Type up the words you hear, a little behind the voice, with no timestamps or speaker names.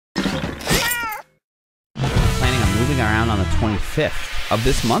moving around on the 25th of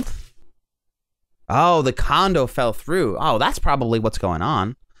this month. Oh, the condo fell through. Oh, that's probably what's going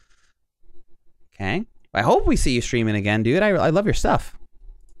on. Okay. I hope we see you streaming again, dude. I love your stuff.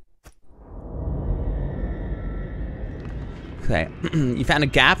 Okay. You found a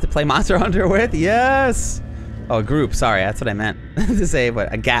gap to play Monster Hunter with? Yes! Oh, a group. Sorry, that's what I meant to say,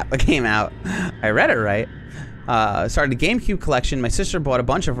 but a gap came out. I read it right. Started a GameCube collection. My sister bought a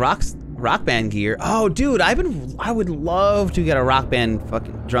bunch of rock band gear. Oh, dude, I would love to get a rock band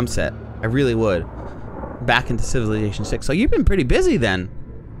fucking drum set. I really would. Back into Civilization 6. So you've been pretty busy then.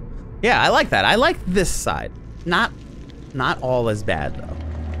 Yeah, I like that. I like this side. Not all as bad though.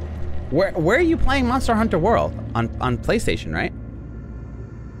 Where are you playing Monster Hunter World? On PlayStation, right?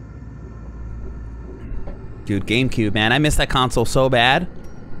 Dude, GameCube, man. I miss that console so bad.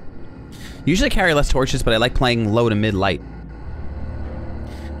 Usually carry less torches, but I like playing low to mid light.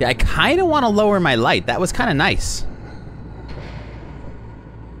 Yeah, I kind of want to lower my light. That was kind of nice.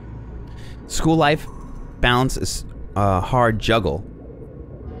 School life balance is a hard juggle.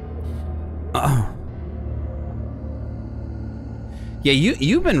 Yeah,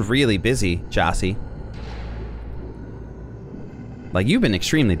 you've been really busy, Jossie. Like, you've been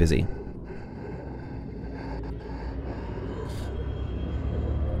extremely busy.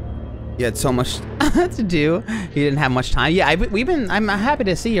 You had so much to do. You didn't have much time. Yeah, I'm happy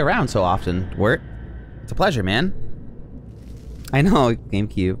to see you around so often, Wirt. It's a pleasure, man. I know,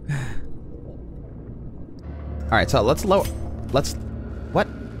 GameCube. Alright, so what?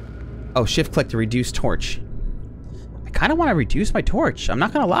 Oh, shift click to reduce torch. I kind of want to reduce my torch. I'm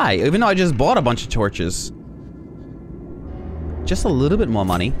not going to lie. Even though I just bought a bunch of torches. Just a little bit more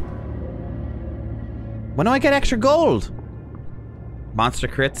money. When do I get extra gold? Monster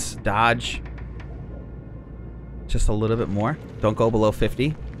crits, dodge. Just a little bit more. Don't go below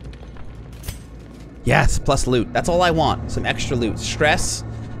 50. Yes, plus loot. That's all I want. Some extra loot. Stress.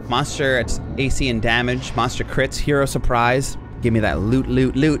 Monster, it's AC and damage. Monster crits, hero surprise. Give me that loot,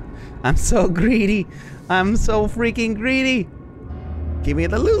 loot, loot. I'm so greedy. I'm so freaking greedy. Give me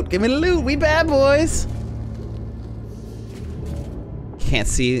the loot. Give me the loot. We bad boys. Can't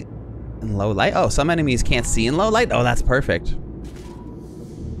see in low light. Oh, some enemies can't see in low light. Oh, that's perfect.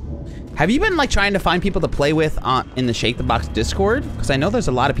 Have you been like trying to find people to play with in the Shake the Box Discord? Because I know there's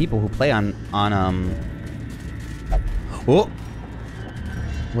a lot of people who play on Oh.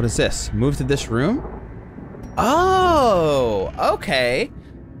 What is this? Move to this room? Oh, okay.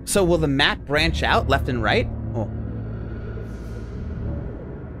 So will the map branch out left and right? Oh.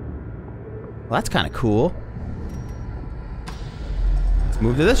 Well, that's kind of cool. Let's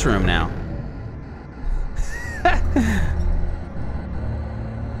move to this room now.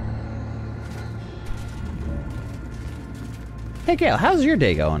 Hey, Gale, how's your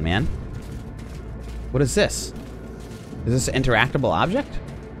day going, man? What is this? Is this an interactable object?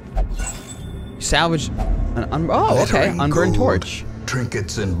 Salvage an oh, okay, unburned torch.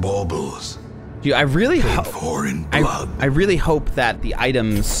 Trinkets and baubles. Dude, I really hope I really hope that the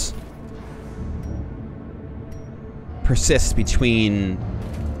items persist between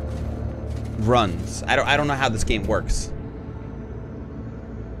runs. I don't know how this game works.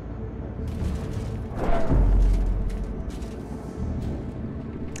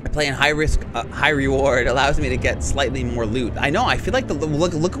 Playing high risk, high reward allows me to get slightly more loot. I know. I feel like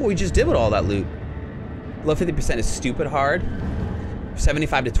look at what we just did with all that loot. Below 50% is stupid hard.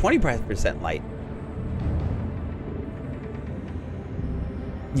 75 to 20% light.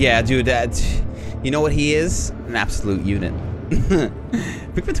 Yeah, dude. You know what he is? An absolute unit.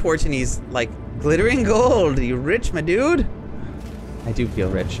 Pick the torch and he's like glittering gold. You rich, my dude? I do feel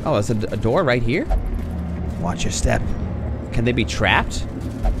rich. Oh, is it a door right here? Watch your step. Can they be trapped?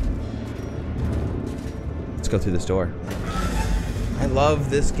 Let's go through this door. I love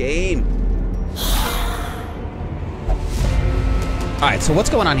this game. Alright, so what's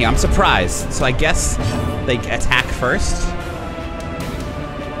going on here? I'm surprised. So I guess they attack first.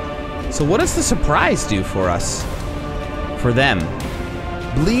 So what does the surprise do for us? For them?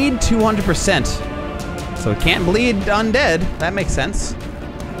 Bleed 200%. So it can't bleed undead. That makes sense.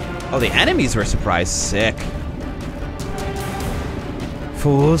 Oh, the enemies were surprised. Sick.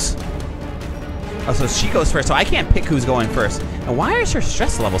 Fools. Oh, so she goes first, so I can't pick who's going first. And why is her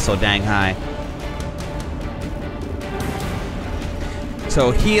stress level so dang high?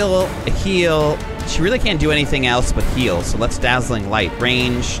 So heal, heal. She really can't do anything else but heal. So let's dazzling light.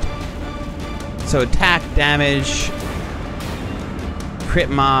 Ranged. So attack, damage, crit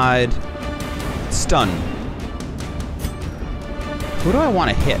mod, stun. Who do I want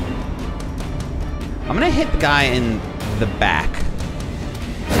to hit? I'm gonna hit the guy in the back.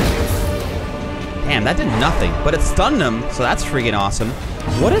 Damn, that did nothing. But it stunned them, so that's freaking awesome.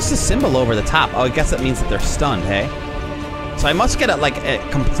 What is the symbol over the top? Oh, I guess that means that they're stunned, hey? So I must get like a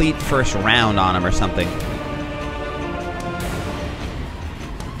complete first round on them or something.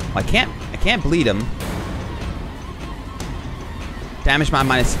 Well, I can't bleed him. Damage mod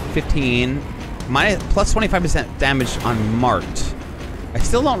minus 15. Plus 25% damage on marked. I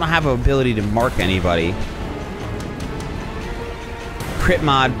still don't have an ability to mark anybody. Crit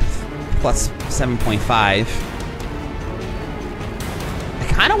mod plus 7.5. I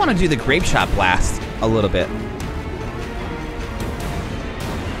kind of want to do the grape shot blast a little bit.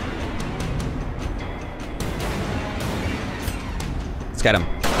 Let's get him.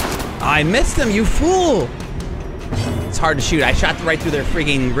 Oh, I missed him, you fool! It's hard to shoot. I shot right through their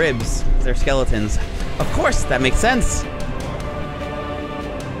frigging ribs, their skeletons. Of course, that makes sense.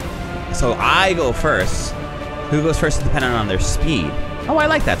 So I go first. Who goes first is dependent on their speed. Oh, I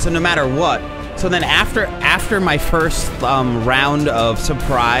like that. So no matter what. So then after my first round of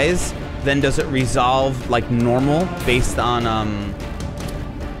surprise, then does it resolve like normal based on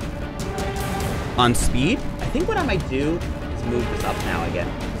speed? I think what I might do is move this up now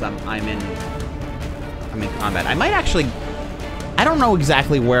again because I'm in combat. I might actually, I don't know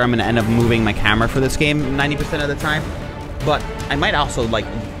exactly where I'm gonna end up moving my camera for this game 90% of the time, but I might also like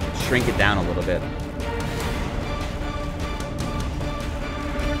shrink it down a little bit.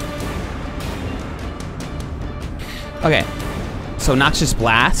 Okay, so Noxious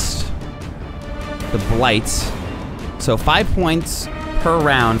Blast, the Blight. So 5 points per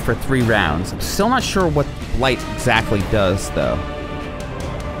round for 3 rounds. I'm still not sure what Blight exactly does, though.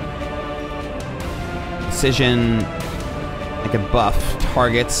 Precision, like a buff,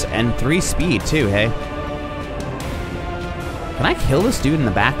 targets, and 3 speed, too, hey? Can I kill this dude in the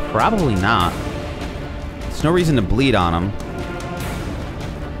back? Probably not. There's no reason to bleed on him.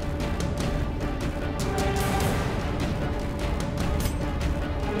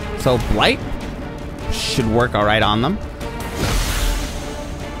 So Blight should work all right on them.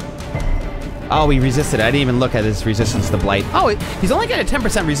 Oh, he resisted. I didn't even look at his resistance to Blight. Oh, he's only got a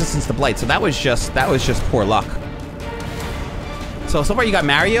 10% resistance to Blight, so that was just poor luck. So far you got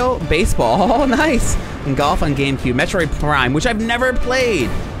Mario, baseball, oh nice, and golf on GameCube, Metroid Prime, which I've never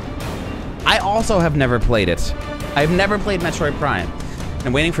played. I also have never played it. I've never played Metroid Prime.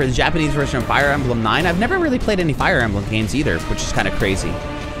 I'm waiting for the Japanese version of Fire Emblem 9. I've never really played any Fire Emblem games either, which is kind of crazy.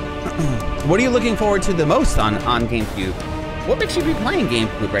 What are you looking forward to the most on GameCube? What makes you be playing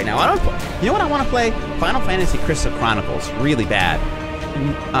GameCube right now? You know what I want to play? Final Fantasy Crystal Chronicles. Really bad.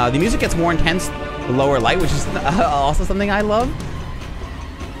 The music gets more intense the lower light, which is also something I love.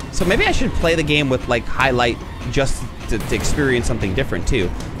 So maybe I should play the game with like highlight just to experience something different too.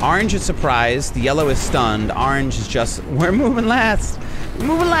 Orange is surprised. The yellow is stunned. Orange is just, we're moving last. We're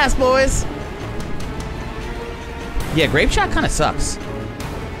moving last, boys. Yeah, Grape Shot kind of sucks.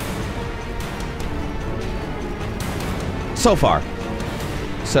 So far.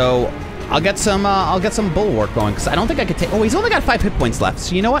 So I'll get some bulwark going because I don't think I could take. Oh, he's only got 5 hit points left.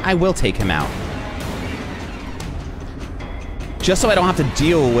 So you know what? I will take him out. Just so I don't have to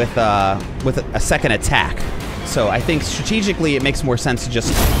deal with a second attack. So I think strategically it makes more sense to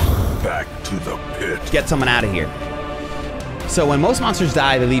just back to the pit. Get someone out of here. So when most monsters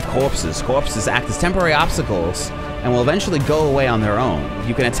die, they leave corpses. Corpses act as temporary obstacles and will eventually go away on their own.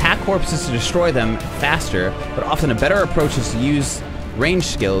 You can attack corpses to destroy them faster, but often a better approach is to use range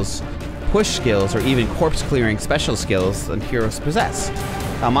skills, push skills, or even corpse clearing special skills than heroes possess.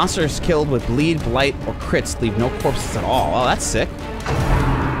 Monsters killed with bleed, blight, or crits leave no corpses at all. Oh, that's sick.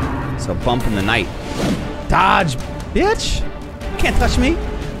 So bump in the night. Dodge, bitch! Can't touch me.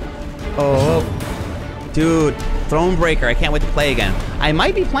 Oh, dude. Thronebreaker, I can't wait to play again. I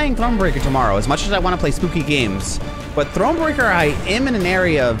might be playing Thronebreaker tomorrow, as much as I want to play spooky games. But Thronebreaker, I am in an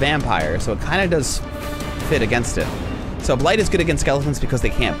area of vampires, so it kind of does fit against it. So Blight is good against skeletons because they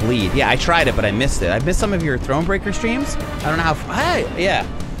can't bleed. Yeah, I tried it, but I missed it. I've missed some of your Thronebreaker streams. I don't know how. Hey, yeah.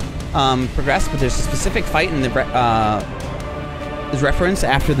 Progress, but there's a specific fight in the is referenced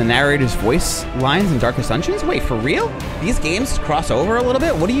after the narrator's voice lines in Darkest Dungeons. Wait, for real? These games cross over a little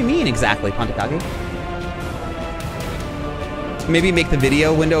bit? What do you mean exactly, Pontakagi? Maybe make the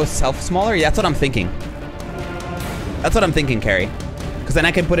video window itself smaller? Yeah, that's what I'm thinking. That's what I'm thinking, Carrie. Because then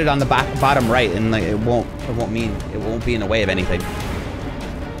I can put it on the bottom right, and like it won't be in the way of anything.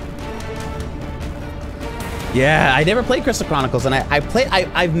 Yeah, I never played Crystal Chronicles, and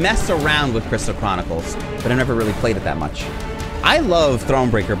I've messed around with Crystal Chronicles, but I never really played it that much. I love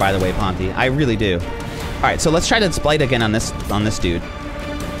Thronebreaker, by the way, Ponty. I really do. All right, so let's try to Blight again on this dude.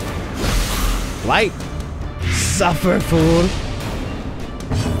 Blight, suffer, fool.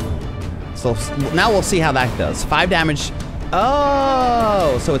 So now we'll see how that does. 5 damage.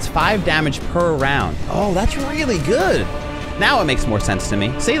 Oh, so it's 5 damage per round. Oh, that's really good. Now it makes more sense to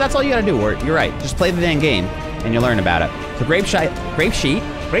me. See, that's all you gotta do, Wirt. You're right. Just play the dang game, and you'll learn about it. So grape shite.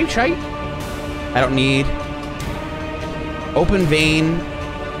 I don't need. Open vein.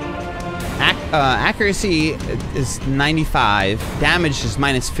 Accuracy is 95. Damage is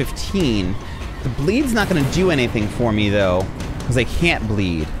minus 15. The bleed's not gonna do anything for me though, because I can't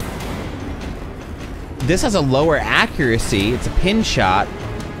bleed. This has a lower accuracy. It's a pin shot,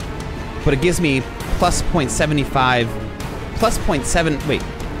 but it gives me plus 0.75, plus 0.7. Wait,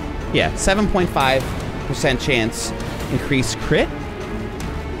 yeah, 7.5% chance increased crit.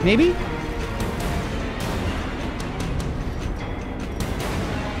 Maybe.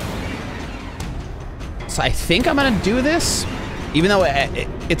 So I think I'm gonna do this, even though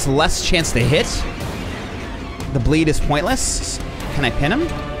it's less chance to hit. The bleed is pointless. Can I pin him?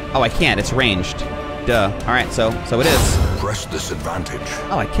 Oh, I can't. It's ranged. Duh. All right, so it is. Press this advantage.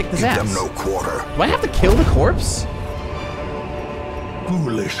 Oh, I kicked his ass. Give them no quarter. Do I have to kill the corpse?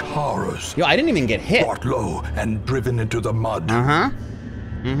 Foolish horrors. Yo, I didn't even get hit. Brought low and driven into the mud. Found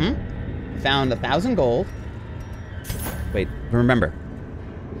 1,000 gold. Wait, remember,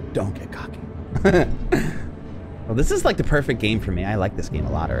 don't get cocky. Well, this is like the perfect game for me. I like this game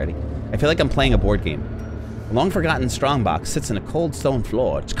a lot already. I feel like I'm playing a board game. A long-forgotten strongbox sits in a cold stone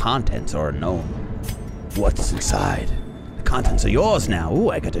floor. Its contents are unknown. What's inside? The contents are yours now. Ooh,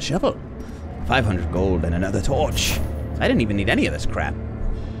 I got a shovel. 500 gold and another torch. I didn't even need any of this crap.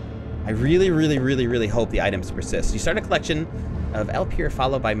 I really hope the items persist. You start a collection of LP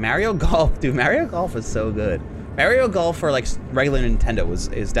followed by Mario Golf. Dude, Mario Golf is so good. Mario Golf for like regular Nintendo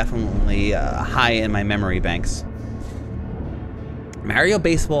is definitely high in my memory banks. Mario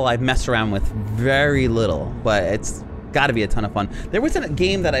Baseball I've messed around with very little, but it's got to be a ton of fun. There was a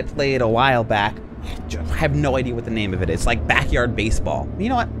game that I played a while back. I have no idea what the name of it is. It's like Backyard Baseball. You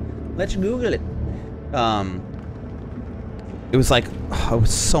know what? Let's Google it. It was like, oh, it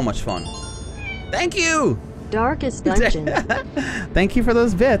was so much fun. Thank you! Darkest Dungeon. Thank you for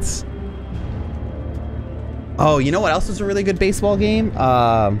those bits. Oh, you know what else was a really good baseball game?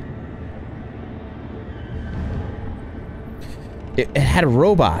 It had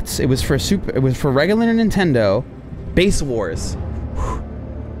robots. It was for regular Nintendo. Base Wars. Whew.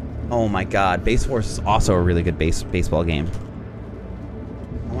 Oh my God, Base Wars is also a really good baseball game.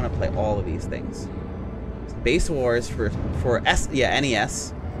 I want to play all of these things. Base Wars for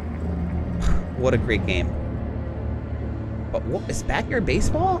NES. What a great game. But what is Backyard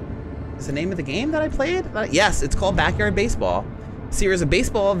Baseball? Is the name of the game that I played? Yes, it's called Backyard Baseball. Series of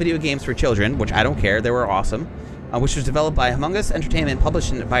baseball video games for children, which I don't care. They were awesome. Which was developed by Among Us Entertainment and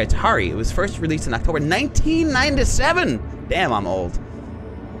published by Atari. It was first released in October 1997. Damn, I'm old.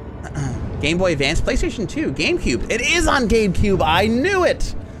 Game Boy Advance, PlayStation 2, GameCube. It is on GameCube. I knew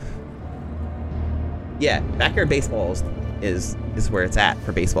it. Yeah, Backyard Baseball is where it's at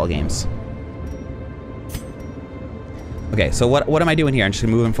for baseball games. Okay, so what am I doing here? I'm just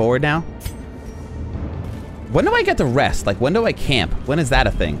moving forward now. When do I get to rest? Like, when do I camp? When is that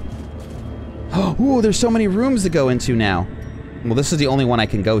a thing? Oh, there's so many rooms to go into now. Well, this is the only one I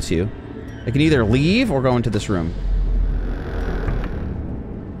can go to. I can either leave or go into this room.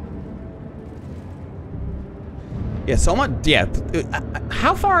 Yeah, so much. Yeah.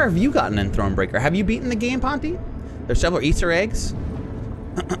 How far have you gotten in Thronebreaker? Have you beaten the game, Ponty? There's several Easter eggs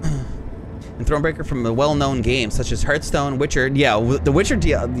in Thronebreaker from the well-known games such as Hearthstone, Witcher. Yeah, the Witcher.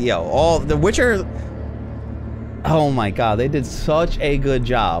 Yeah, all the Witcher. Oh my God, they did such a good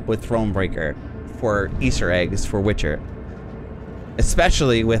job with Thronebreaker for Easter eggs for Witcher,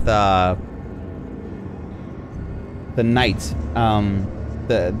 especially with the knight,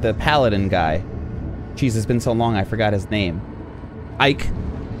 the paladin guy. Jeez, it's been so long I forgot his name. Ike.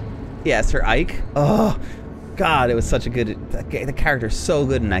 Yeah, Sir Ike. Oh God, it was such a good. The character's so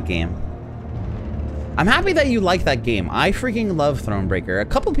good in that game. I'm happy that you like that game. I freaking love Thronebreaker. A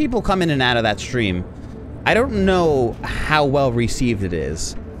couple people come in and out of that stream. I don't know how well received it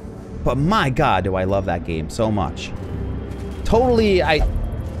is, but my God, do I love that game so much. Totally, I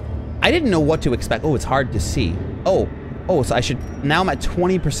didn't know what to expect. Oh, it's hard to see. Oh, so I should, now I'm at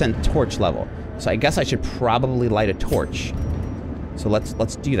 20% torch level. So I guess I should probably light a torch. So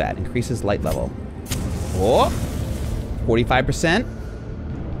let's do that. Increases light level. Oh, 45%.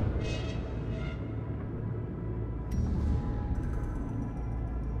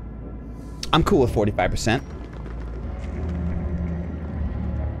 I'm cool with 45%.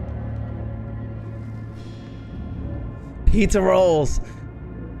 Pizza rolls.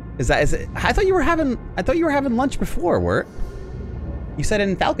 Is it? I thought you were having lunch before, Wirt. You said it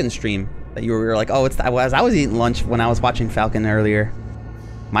in Falcon's stream. That you were like, oh, it's that was. I was eating lunch when I was watching Falcon earlier.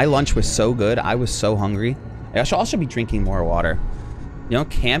 My lunch was so good. I was so hungry. I should also be drinking more water. You know,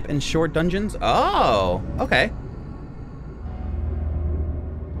 camp in short dungeons. Oh, okay.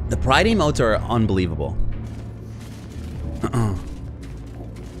 The pride emotes are unbelievable.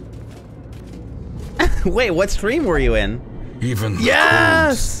 Wait, what stream were you in? Even the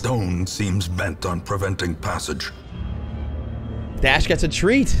cold stone seems bent on preventing passage. Dash gets a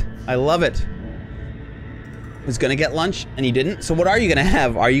treat. I love it. Was gonna get lunch and you didn't. So what are you gonna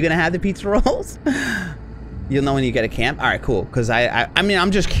have? Are you gonna have the pizza rolls? You'll know when you get a camp. All right, cool. Because I mean,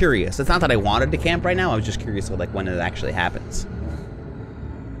 I'm just curious. It's not that I wanted to camp right now. I was just curious, like when it actually happens.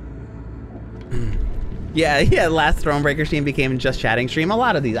 Yeah. Last Thronebreaker stream became just chatting stream. A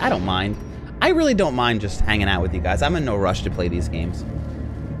lot of these, I don't mind. I really don't mind just hanging out with you guys. I'm in no rush to play these games.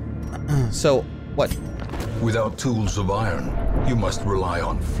 So what? Without tools of iron, you must rely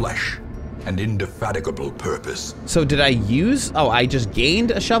on flesh and indefatigable purpose. So did I use, oh, I just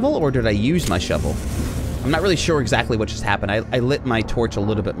gained a shovel, or did I use my shovel? I'm not really sure exactly what just happened. I lit my torch a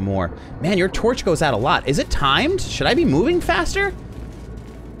little bit more. Man, your torch goes out a lot. Is it timed? Should I be moving faster?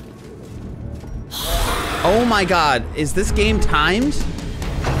 Oh my god, is this game timed?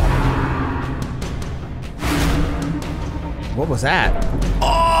 What was that?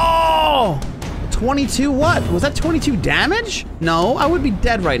 Oh! 22 what? Was that 22 damage? No, I would be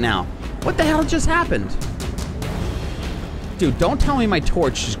dead right now. What the hell just happened? Dude, don't tell me my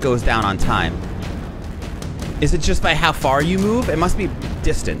torch just goes down on time. Is it just by how far you move? It must be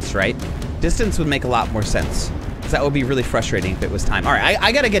distance, right? Distance would make a lot more sense. Because that would be really frustrating if it was time. All right,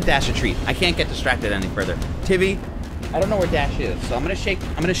 I gotta get Dash a treat. I can't get distracted any further. Tivy, I don't know where Dash is, so I'm gonna shake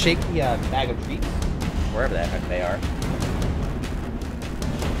the bag of treats, wherever the heck they are.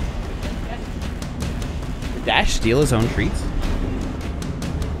 Did Dash steal his own treats?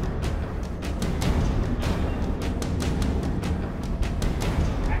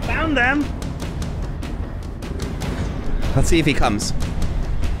 I found them. Let's see if he comes.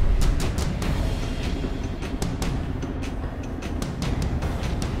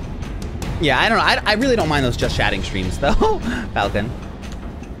 Yeah, I don't know. I really don't mind those just chatting streams, though. Falcon.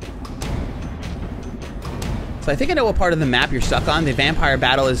 So I think I know what part of the map you're stuck on. The vampire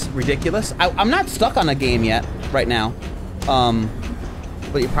battle is ridiculous. I'm not stuck on a game yet, right now.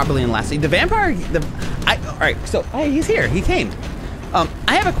 But you're probably in last scene. The vampire, all right, so he's here. He came. I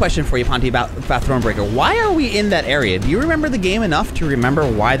have a question for you, Ponty, about Thronebreaker. Why are we in that area? Do you remember the game enough to remember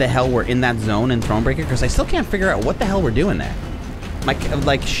why the hell we're in that zone in Thronebreaker? Because I still can't figure out what the hell we're doing there.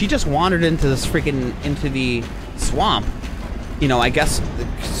 Like, she just wandered into this freaking, into the swamp. You know, I guess,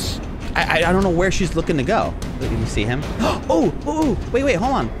 I don't know where she's looking to go. Can you see him? Oh, wait,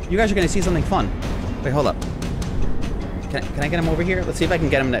 hold on. You guys are gonna see something fun. Wait, hold up. Can I get him over here? Let's see if I can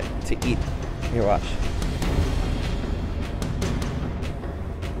get him to eat. Here, watch.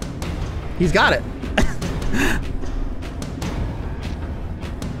 He's got it.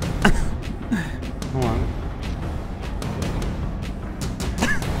 Hold on.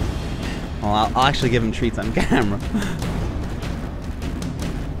 Well, I'll actually give him treats on camera.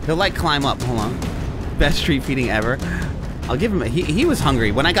 He'll like climb up. Hold on. Best treat feeding ever. I'll give him. He was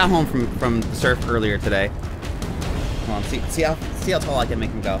hungry when I got home from surf earlier today. Hold on. See how tall I can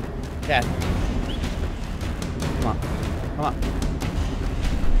make him go. Dad. Come on. Come on.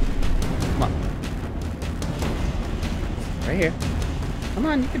 Come on. Right here. Come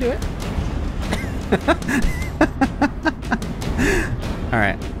on, you can do it. All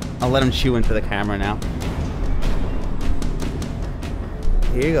right. I'll let him chew into the camera now.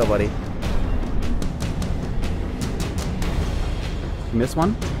 Here you go, buddy. You missed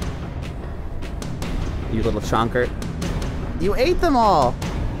one? You little chonkert. You ate them all!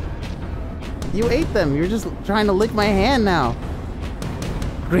 You ate them! You're just trying to lick my hand now.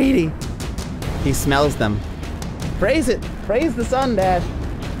 Greedy. He smells them. Praise it! Praise the sun, Dash!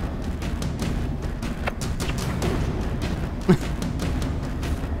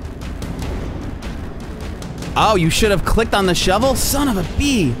 Oh, you should have clicked on the shovel? Son of a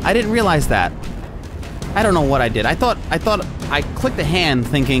bee! I didn't realize that. I don't know what I did. I thought I clicked the hand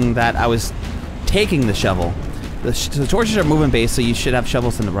thinking that I was taking the shovel. The torches are movement based, so you should have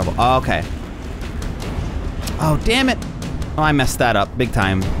shovels in the rubble. Oh, okay. Oh, damn it! Oh, I messed that up big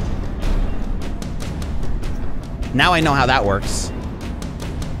time. Now I know how that works.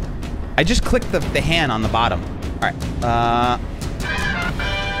 I just clicked the hand on the bottom. Alright,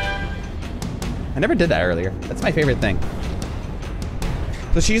 I never did that earlier. That's my favorite thing.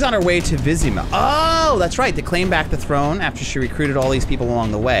 So she's on her way to Vizima. Oh, that's right, to claim back the throne after she recruited all these people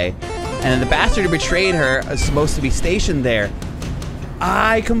along the way. And then the bastard who betrayed her is supposed to be stationed there.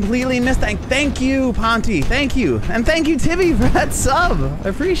 I completely missed that. Thank you, Ponty. Thank you. And thank you, Tibby, for that sub. I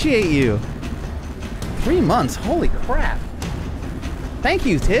appreciate you. 3 months. Holy crap. Thank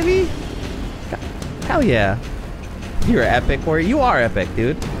you, Tibby. Hell yeah. You're epic, or you are epic,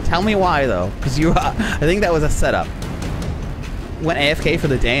 dude. Tell me why, though. Because you I think that was a setup. Went AFK for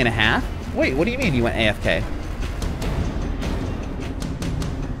the day and a half? Wait, what do you mean you went AFK?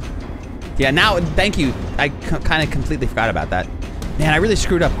 Yeah, now, thank you. I kind of completely forgot about that. Man, I really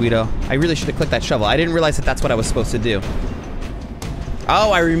screwed up, Guido. I really should have clicked that shovel. I didn't realize that that's what I was supposed to do.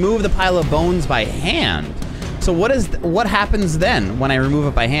 Oh, I removed the pile of bones by hand. So what happens then when I remove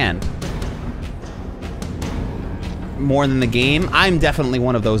it by hand? More than the game? I'm definitely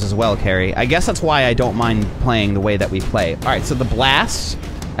one of those as well, Carrie. I guess that's why I don't mind playing the way that we play. All right, so the blast,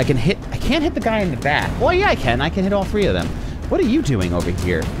 I can't hit the guy in the back. Well, yeah, I can hit all 3 of them. What are you doing over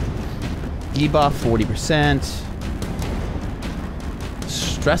here? Debuff, 40%.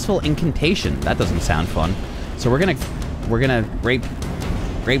 Stressful incantation. That doesn't sound fun. So we're gonna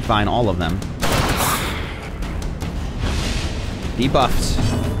grapevine all of them. Debuffed.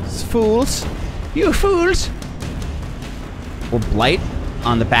 Fools. You fools. We'll blight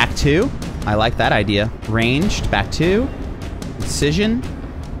on the back 2. I like that idea. Ranged, back 2. Incision.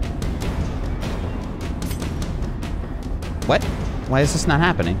 What? Why is this not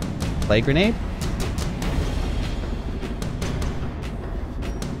happening? Play grenade?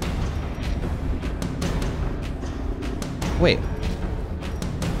 Wait.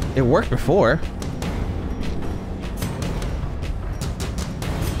 It worked before.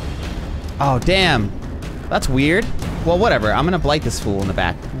 Oh, damn. That's weird. Well, whatever. I'm gonna blight this fool in the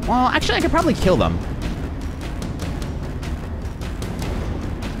back. Well, actually, I could probably kill them.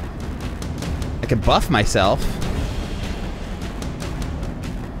 I could buff myself.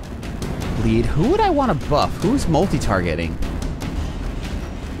 Bleed. Who would I want to buff? Who's multi-targeting?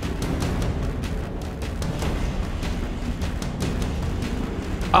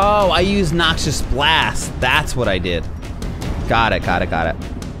 Oh, I used Noxious Blast. That's what I did. Got it, got it, got it.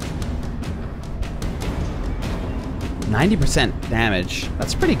 90% damage.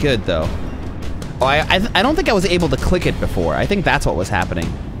 That's pretty good, though. Oh, I don't think I was able to click it before. I think that's what was happening.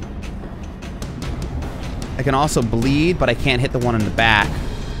 I can also bleed, but I can't hit the one in the back.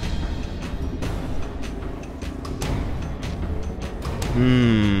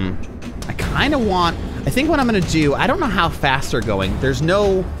 I kind of want... I think what I'm going to do... I don't know how fast they're going. There's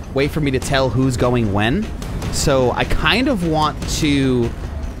no way for me to tell who's going when. So I kind of want to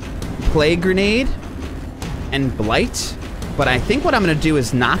play grenade and blight. But I think what I'm going to do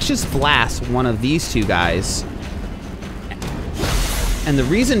is Noxious Blast one of these 2 guys. And the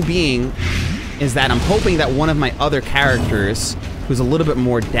reason being is that I'm hoping that one of my other characters, who's a little bit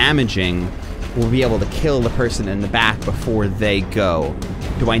more damaging, will be able to kill the person in the back before they go.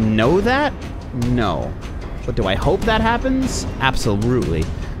 Do I know that? No. But do I hope that happens? Absolutely.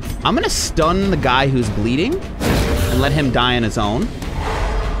 I'm gonna stun the guy who's bleeding and let him die on his own.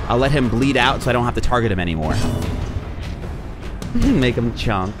 I'll let him bleed out so I don't have to target him anymore. Make him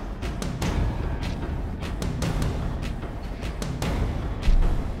chunk.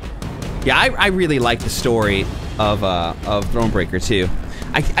 Yeah, I really like the story of Thronebreaker too.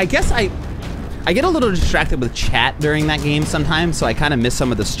 I guess I get a little distracted with chat during that game sometimes, so I kind of miss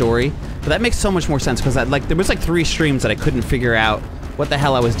some of the story. But that makes so much more sense because there was like 3 streams that I couldn't figure out what the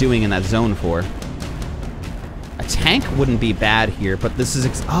hell I was doing in that zone for. A tank wouldn't be bad here, but this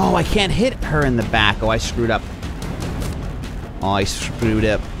is oh, I can't hit her in the back. Oh, I screwed up. Oh, I screwed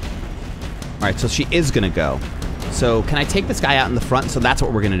up. All right, so she is gonna go. So can I take this guy out in the front? So that's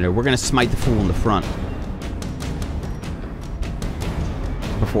what we're gonna do. We're gonna smite the fool in the front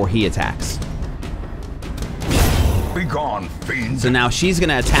before he attacks. Be gone, fiend. So now she's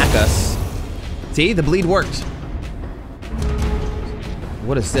gonna attack us. See, the bleed worked.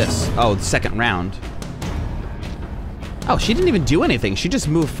 What is this? Oh, the second round. Oh, she didn't even do anything. She just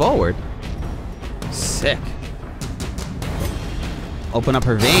moved forward. Sick. Open up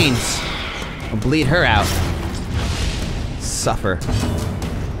her veins. I'll bleed her out. Suffer.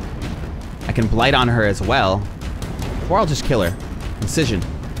 I can blight on her as well. Or I'll just kill her. Incision.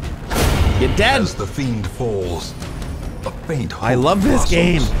 You're dead! As the fiend falls, a faint hope I love this blossoms.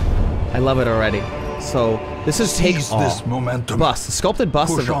 game. I love it already. So this is take Seize all. this momentum. Bust. The sculpted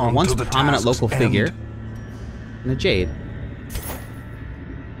bust Push of a on once to the prominent task's local end. figure. And a jade.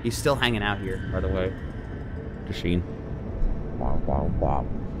 He's still hanging out here, by the way. Machine. Wow, wow, wow.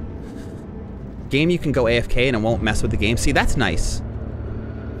 Game you can go AFK and it won't mess with the game. See, that's nice.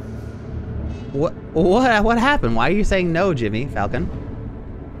 What happened? Why are you saying no, Jimmy Falcon?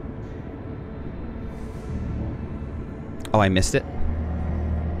 Oh, I missed it.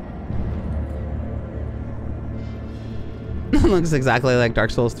 Looks exactly like Dark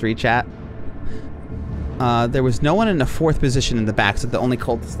Souls 3 chat. There was no one in the 4th position in the back, so the only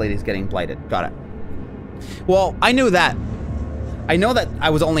cultist lady's getting blighted. Got it. Well, I knew that. I know that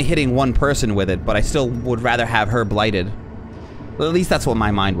I was only hitting one person with it, but I still would rather have her blighted. Well, at least that's what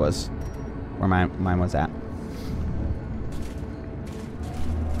my mind was. Where my mind was at.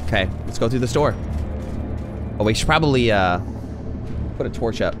 Okay, let's go through this door. Oh, we should probably put a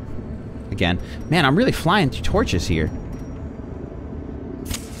torch up again. Man, I'm really flying through torches here.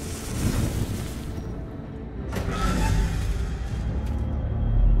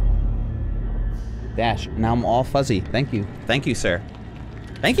 Dash. Now I'm all fuzzy. Thank you. Thank you, sir.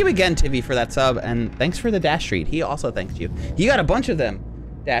 Thank you again, Tivy, for that sub, and thanks for the Dash treat. He also thanks you. You got a bunch of them.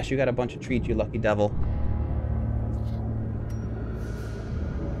 Dash, you got a bunch of treats, you lucky devil.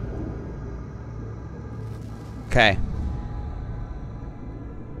 Okay.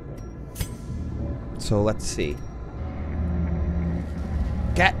 So let's see.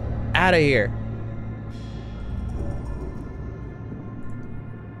 Get out of here.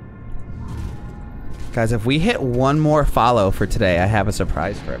 Guys, if we hit one more follow for today, I have a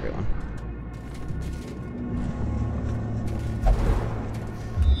surprise for everyone.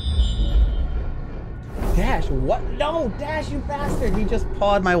 Dash, what? No, Dash, you bastard. He just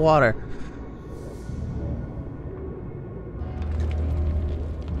pawed my water.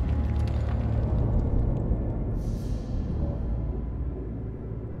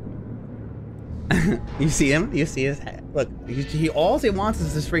 You see him? You see his head? Look, all he wants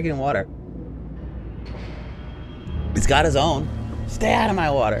is this freaking water. He's got his own. Stay out of my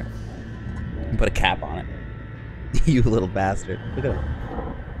water. Put a cap on it. You little bastard. Look at him.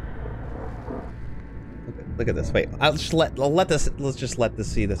 Look at this. Wait, let's just let this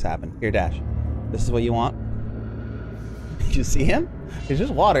see this happen. Here, Dash. This is what you want? Did you see him? There's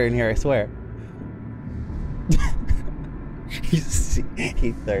just water in here, I swear.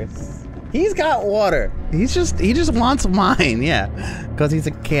 He thirsts. He's got water. He just wants mine, yeah. Because he's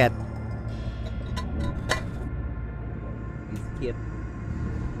a cat.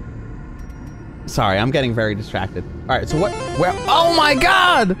 Sorry, I'm getting very distracted. All right, so where? Oh my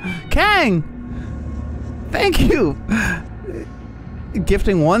God, Kang! Thank you,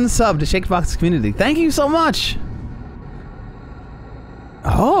 gifting 1 sub to Shakebox community. Thank you so much.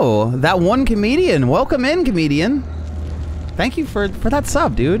 Oh, that one comedian. Welcome in, comedian. Thank you for that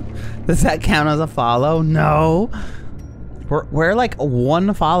sub, dude. Does that count as a follow? No. We're like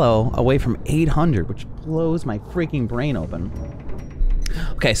 1 follow away from 800, which blows my freaking brain open.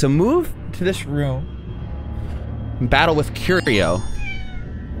 Okay, so move to this room. Battle with Curio.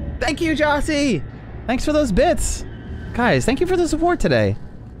 Thank you, Jossie. Thanks for those bits. Guys, thank you for the support today.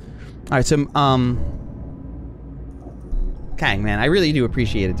 All right, so, Kang, man, I really do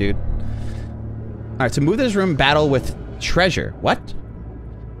appreciate it, dude. All right, so move to this room, battle with treasure. What?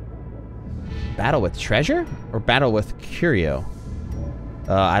 Battle with treasure? Or battle with Curio?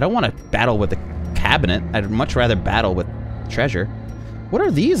 I don't want to battle with the cabinet. I'd much rather battle with treasure. What are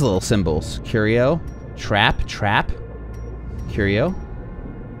these little symbols? Curio, trap, Curio.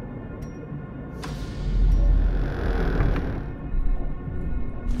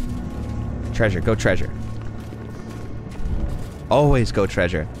 Treasure, go treasure. Always go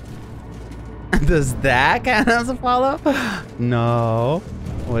treasure. Does that count as a follow? No.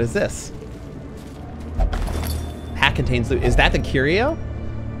 What is this? Hat contains loot. Is that the Curio?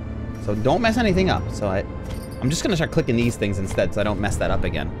 So don't mess anything up. So I'm just gonna start clicking these things instead so I don't mess that up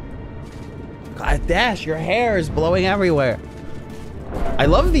again. God, Dash, your hair is blowing everywhere. I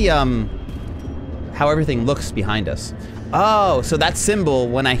love the, how everything looks behind us. Oh, so that symbol,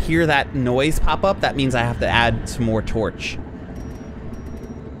 when I hear that noise pop up, that means I have to add some more torch.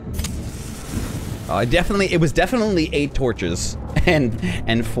 Oh, it was definitely 8 torches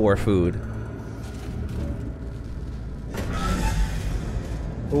and 4 food.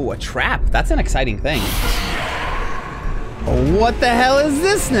 Ooh, a trap. That's an exciting thing. What the hell is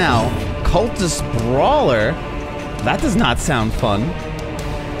this now? Cultist Brawler? That does not sound fun.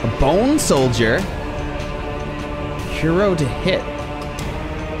 A Bone Soldier. Hero to hit.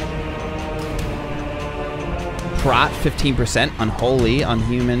 Prot 15%. Unholy.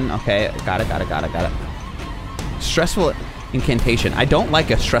 Unhuman. Okay, got it. Stressful incantation. I don't like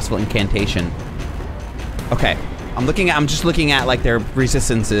a stressful incantation. Okay. I'm just looking at like their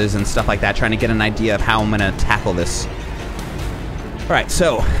resistances and stuff like that, trying to get an idea of how I'm gonna tackle this. Alright,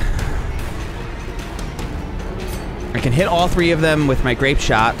 so I can hit all 3 of them with my grape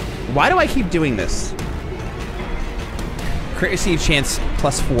shot. Why do I keep doing this? Crit receive chance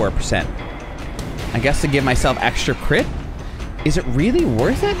plus 4%. I guess to give myself extra crit? Is it really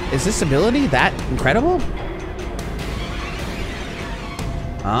worth it? Is this ability that incredible?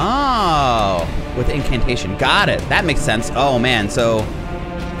 Oh, with incantation. Got it. That makes sense. Oh man, so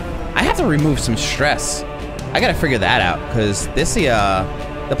I have to remove some stress. I gotta figure that out because this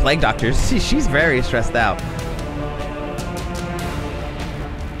the plague doctor, she's very stressed out.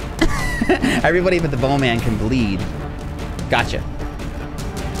 Everybody but the bowman can bleed. Gotcha.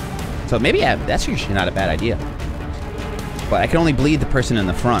 So maybe yeah, that's usually not a bad idea. But I can only bleed the person in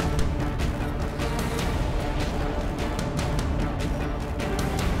the front.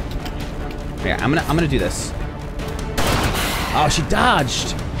 Yeah, I'm gonna do this. Oh, she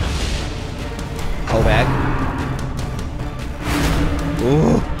dodged. Oh, bag.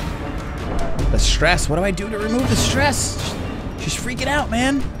 Ooh. The stress. What do I do to remove the stress? She's freaking out,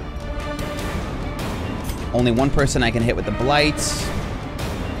 man. Only one person I can hit with the blights.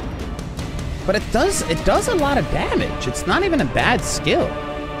 But it does a lot of damage. It's not even a bad skill.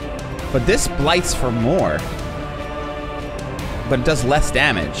 But this blights for more. But it does less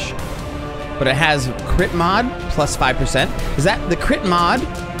damage. But it has crit mod plus 5%. Is that the crit mod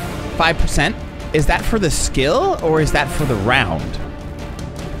 5%? Is that for the skill or is that for the round?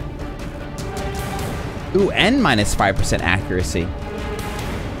 Ooh, and minus 5% accuracy.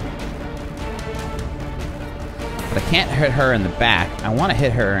 But I can't hit her in the back. I want to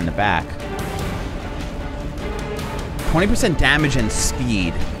hit her in the back. 20% damage and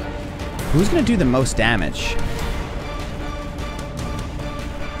speed. Who's going to do the most damage?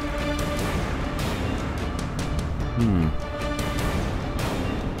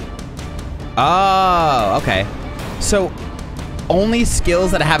 Oh, okay. So, only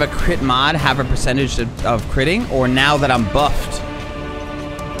skills that have a crit mod have a percentage of critting, or now that I'm buffed?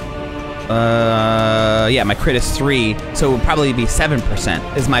 Yeah, my crit is 3, so it would probably be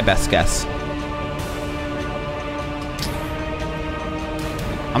 7% is my best guess.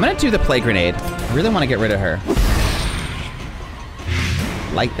 I'm gonna do the plague grenade. I really want to get rid of her.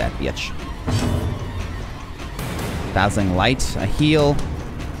 Light that bitch. Dazzling light, a heal.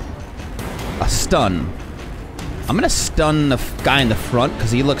 A stun. I'm gonna stun the guy in the front because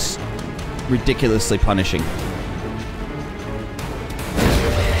he looks ridiculously punishing.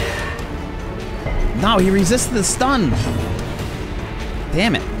 No, he resisted the stun.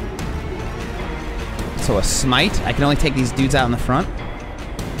 Damn it. So a smite. I can only take these dudes out in the front.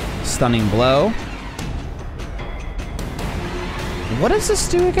 Stunning blow. What does this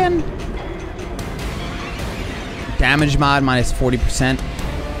do again? Damage mod minus 40%.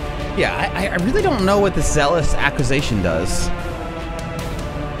 Yeah, I really don't know what the Zealous Accusation does.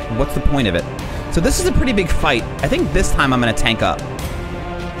 What's the point of it? So this is a pretty big fight. I think this time I'm gonna tank up.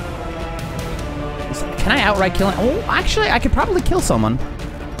 Can I outright kill him? Oh, actually, I could probably kill someone.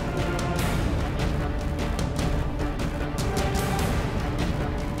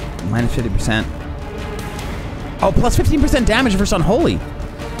 Minus 50%. Oh, plus 15% damage versus Unholy.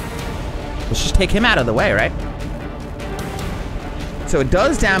 Let's just take him out of the way, right? So it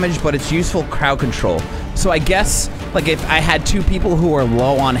does damage, but it's useful crowd control. So I guess, like, if I had two people who are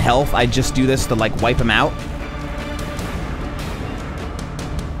low on health, I'd just do this to, like, wipe them out.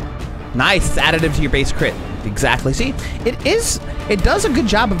 Nice, it's additive to your base crit. Exactly. See, it does a good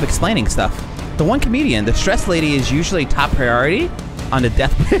job of explaining stuff. The one comedian, the stress lady, is usually top priority on the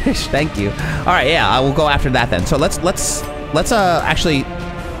death wish. Thank you. All right, yeah, I will go after that then. So let's actually,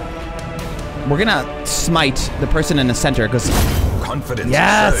 we're gonna smite the person in the center because confidence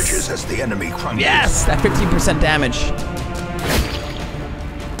surges as the enemy crumbles. Yes, that 15% damage.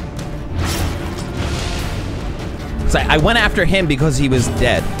 So I went after him because he was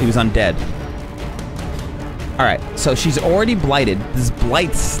dead. He was undead. All right, so she's already blighted. Does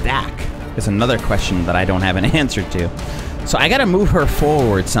blight stack? Is another question that I don't have an answer to. So I gotta move her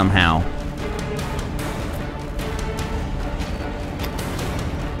forward somehow.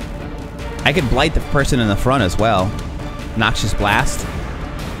 I could blight the person in the front as well. Noxious Blast.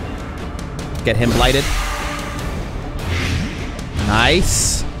 Get him blighted.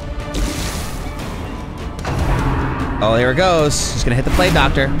 Nice. Oh, here it goes. Just gonna hit the plague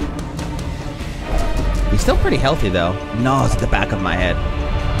doctor. He's still pretty healthy though. No, it's at the back of my head.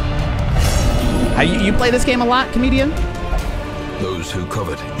 You play this game a lot, comedian? Those who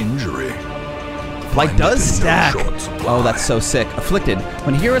covet injury. Blight does stack. Oh, that's so sick. Afflicted.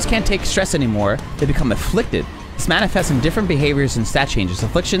 When heroes can't take stress anymore, they become afflicted. This manifests in different behaviors and stat changes.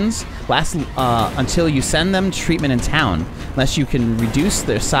 Afflictions last until you send them to treatment in town, unless you can reduce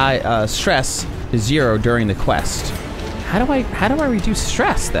their stress to 0 during the quest. How do I reduce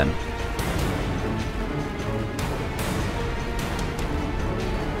stress then?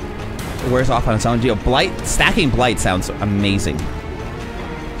 It wears off on its own. Stacking blight sounds amazing.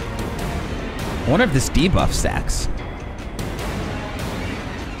 I wonder if this debuff stacks.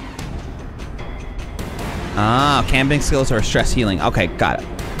 Ah, camping skills or stress healing. Okay, got it.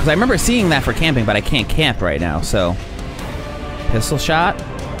 Because I remember seeing that for camping, but I can't camp right now, so... Pistol shot.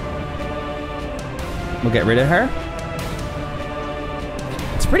 We'll get rid of her.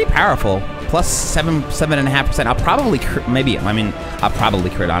 It's pretty powerful. Plus 7.5%. I'll probably maybe, I mean, I'll probably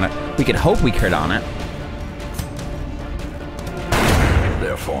crit on it. We could hope we crit on it.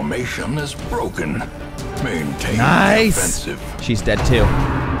 Their formation is broken. Maintain nice. the offensive. She's dead too.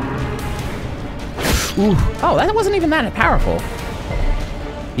 Ooh. Oh, that wasn't even that powerful.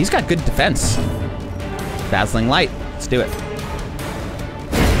 He's got good defense. Dazzling light. Let's do it.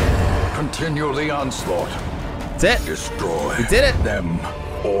 Continue the onslaught. That's it. Destroy We did it. them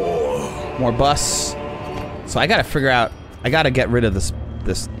all. More busts. So I gotta figure out, I gotta get rid of this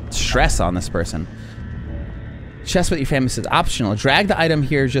stress on this person. Chest with your famous is optional. Drag the item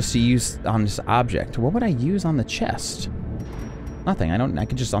here just to use on this object. What would I use on the chest? Nothing. I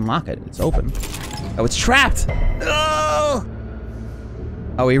could just unlock it. It's open. Oh, it's trapped. Oh!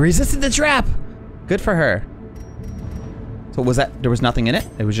 Oh, he resisted the trap. Good for her. So was that, there was nothing in it?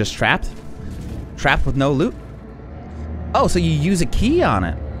 It was just trapped? Trapped with no loot? Oh, so you use a key on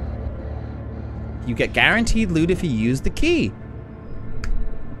it. You get guaranteed loot if you use the key.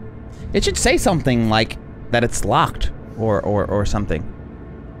 It should say something like that it's locked or something.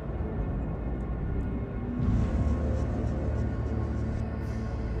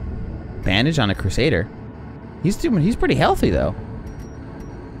 Bandage on a Crusader. He's pretty healthy though.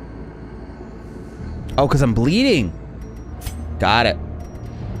 Oh, because I'm bleeding. Got it.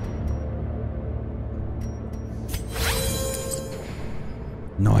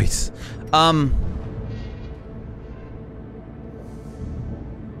 Nice.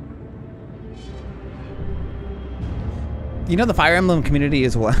 You know the Fire Emblem community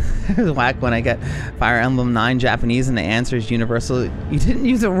is whack when I get Fire Emblem 9 Japanese and the answer is universal. You didn't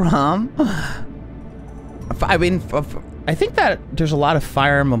use a ROM? I mean, I think that there's a lot of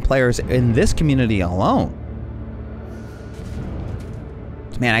Fire Emblem players in this community alone.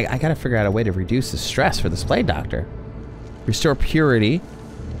 Man, I gotta figure out a way to reduce the stress for this Blade Doctor. Restore purity.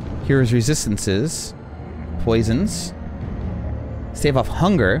 Cures resistances. Poisons. Stave off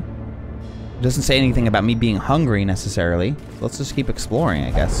hunger. It doesn't say anything about me being hungry necessarily. Let's just keep exploring, I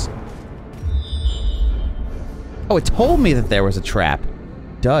guess. Oh, it told me that there was a trap.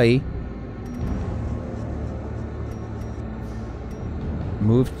 Duh.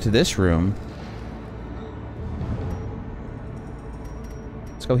 Move to this room.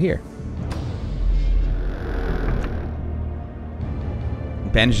 Let's go here.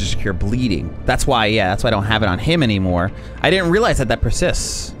 Bandages to cure bleeding. That's why, yeah, that's why I don't have it on him anymore. I didn't realize that that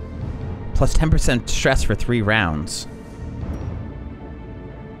persists. Plus 10% stress for 3 rounds.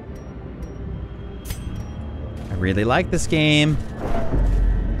 I really like this game.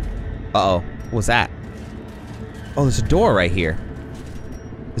 Uh-oh. What was that? Oh, there's a door right here.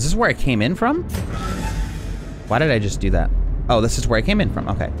 Is this where I came in from? Why did I just do that? Oh, this is where I came in from.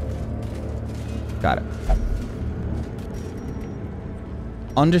 Okay. Got it.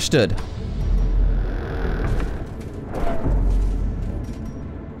 Understood.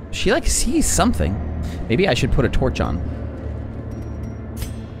 She like sees something. Maybe I should put a torch on.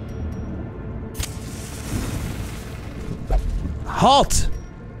 Halt!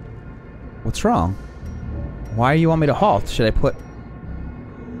 What's wrong? Why do you want me to halt? Should I put...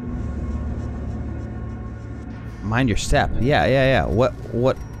 Mind your step. Yeah. What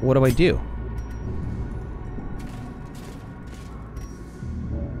do I do?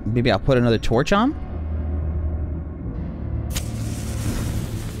 Maybe I'll put another torch on?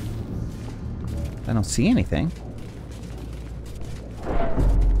 I don't see anything.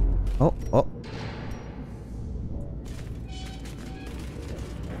 Oh.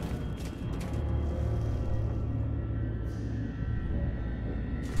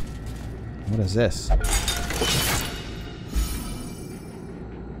 What is this?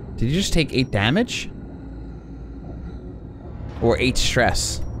 Did you just take 8 damage? Or 8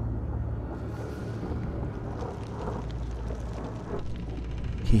 stress?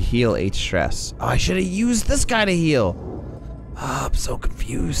 Heal 8 stress. Oh, I should have used this guy to heal. Oh, I'm so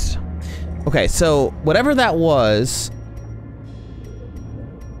confused. Okay, so whatever that was.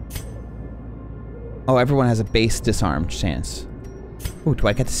 Oh, everyone has a base disarmed chance. Ooh, do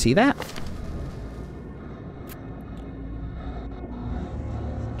I get to see that?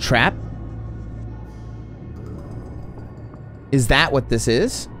 Trap? Is that what this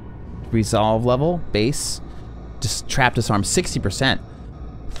is? Resolve level, base, just trap disarm 60%.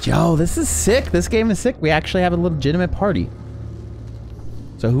 Yo, this is sick. This game is sick. We actually have a legitimate party.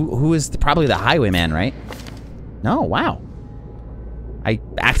 So who is probably the highwayman, right? No, wow. I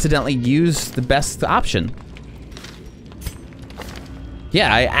accidentally used the best option.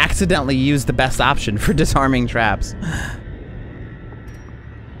 Yeah, I accidentally used the best option for disarming traps.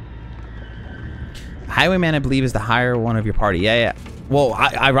 Highwayman, I believe, is the higher one of your party. Yeah, yeah. Well,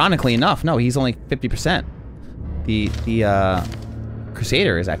 ironically enough, no, he's only 50%. The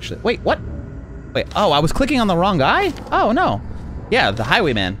Crusader is actually... Wait, what? Wait, oh, I was clicking on the wrong guy? Oh, no. Yeah, the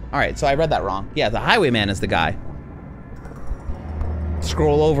Highwayman. All right, so I read that wrong. Yeah, the Highwayman is the guy.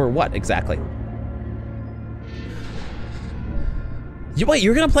 Scroll over what exactly? Wait,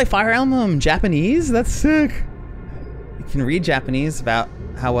 you're gonna play Fire Emblem Japanese? That's sick. You can read Japanese about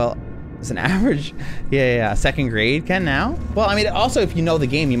how well is an average. Yeah, second grade can now. Well, I mean, also if you know the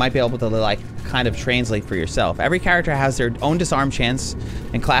game, you might be able to like kind of translate for yourself. Every character has their own disarm chance,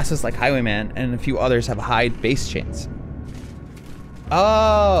 and classes like Highwayman and a few others have a high base chance.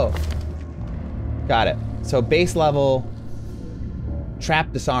 Oh, got it. So base level,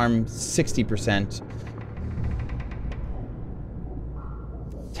 trap disarm 60%.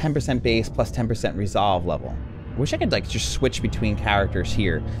 10% base plus 10% resolve level. I wish I could like just switch between characters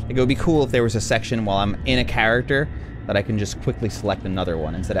here. Like, it would be cool if there was a section while I'm in a character that I can just quickly select another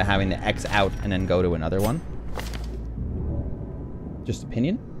one instead of having to X out and then go to another one. Just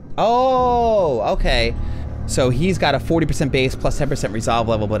opinion? Oh, okay. So he's got a 40% base plus 10% resolve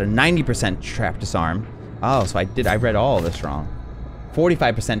level, but a 90% trap disarm. Oh, so I read all of this wrong.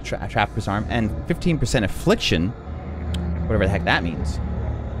 45% trap disarm and 15% affliction, whatever the heck that means.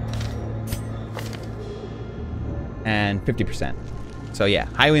 And 50%. So yeah,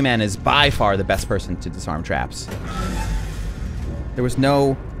 Highwayman is by far the best person to disarm traps. There was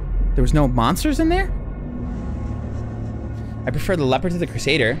no monsters in there? I prefer the Leopard to the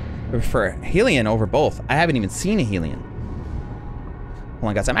Crusader. I prefer Helion over both. I haven't even seen a Helion. Oh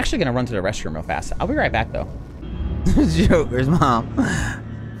my gosh, I'm actually gonna run to the restroom real fast. I'll be right back though. Joker's mom.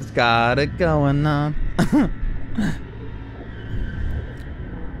 It's got it going on.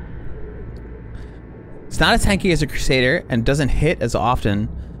 It's not as tanky as a Crusader and doesn't hit as often,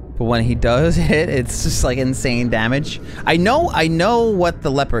 but when he does hit, it's just like insane damage. I know what the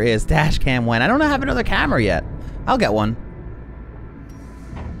Leper is. Dash cam when. I don't have another camera yet. I'll get one.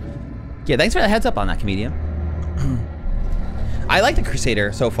 Yeah, thanks for the heads up on that, comedian. I like the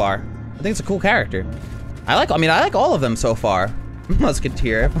Crusader so far. I think it's a cool character. I like all of them so far.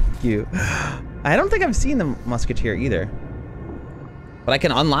 Musketeer, fuck you. I don't think I've seen the Musketeer either. But I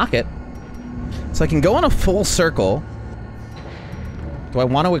can unlock it. So I can go in a full circle. Do I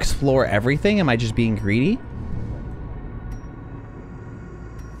want to explore everything? Am I just being greedy?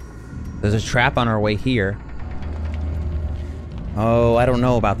 There's a trap on our way here. Oh, I don't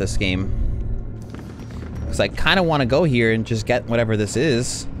know about this game. Because I kind of want to go here and just get whatever this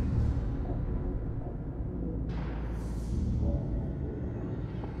is.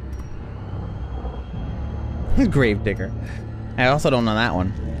 Gravedigger. I also don't know that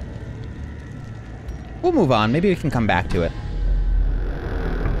one. We'll move on. Maybe we can come back to it.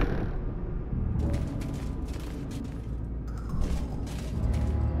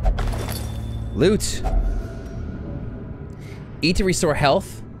 Loot. Eat to restore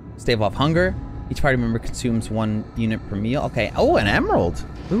health. Stave off hunger. Each party member consumes 1 unit per meal. Okay. Oh, an emerald.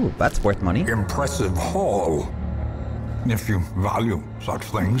 Ooh, that's worth money. Impressive haul, if you value such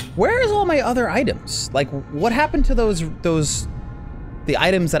things. Where is all my other items? Like, what happened to the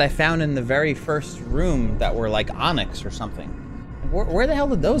items that I found in the very first room that were like onyx or something? Where the hell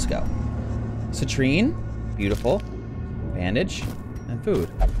did those go? Citrine, beautiful. Bandage, and food.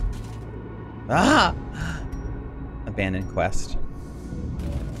 Ah! Abandoned quest.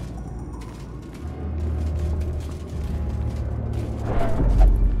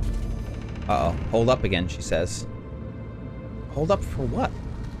 Uh-oh, hold up again, she says. Hold up for what?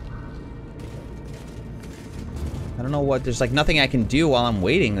 I don't know what, there's like nothing I can do while I'm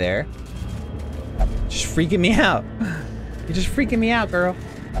waiting there. Just freaking me out. You're just freaking me out, girl.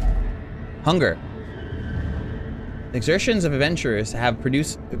 Hunger. The exertions of adventurers have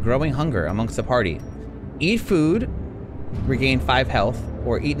produced a growing hunger amongst the party. Eat food, regain 5 health,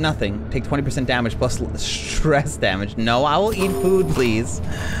 or eat nothing, take 20% damage plus stress damage. No, I will eat food, please.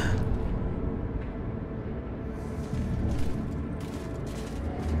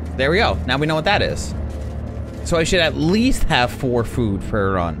 There we go. Now we know what that is. So I should at least have 4 food for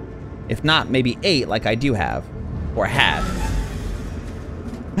a run. If not, maybe 8 like I do have. Or had.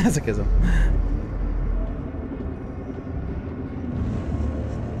 Masochism.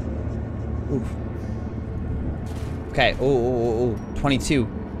 Oof. Okay, ooh, 22.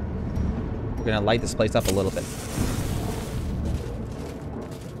 We're gonna light this place up a little bit.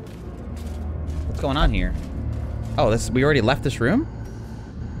 What's going on here? Oh, we already left this room?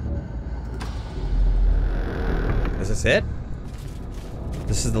 this it?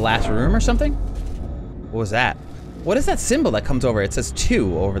 This is the last room or something? What was that? What is that symbol that comes over? It says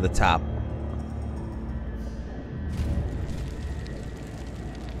 2 over the top.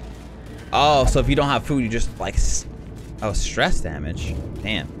 Oh, so if you don't have food, you just like, oh, stress damage.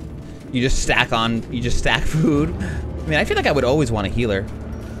 Damn. You just stack food. I mean, I feel like I would always want a healer.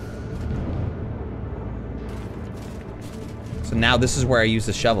 So now this is where I use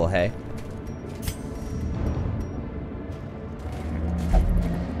the shovel, hey?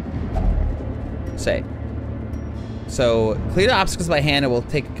 Say. So, clear the obstacles by hand. It will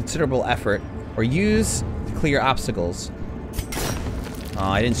take considerable effort. Or use to clear obstacles. Oh,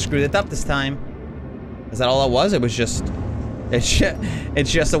 I didn't screw that up this time. Is that all it was? It was just...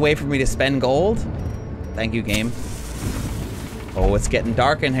 It's just a way for me to spend gold? Thank you, game. Oh, it's getting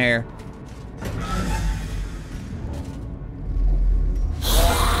dark in here.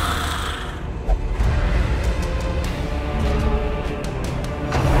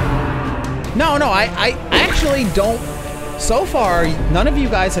 No, I actually don't. So far, none of you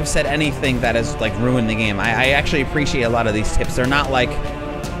guys have said anything that has like ruined the game. I actually appreciate a lot of these tips. They're not like,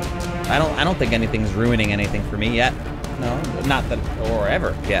 I don't think anything's ruining anything for me yet. No, not that, or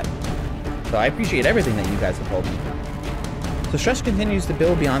ever yet. So I appreciate everything that you guys have told me. So stress continues to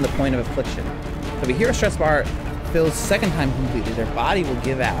build beyond the point of affliction. So if we hear a stress bar fills second time completely, their body will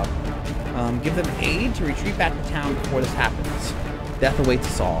give out. Give them aid to retreat back to town before this happens. Death awaits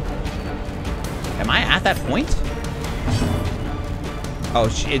us all. Am I at that point? Oh,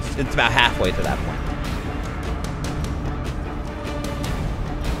 it's about halfway to that point.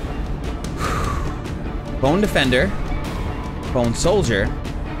 Bone Defender. Bone Soldier.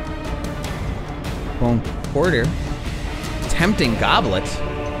 Bone Porter. Tempting Goblet.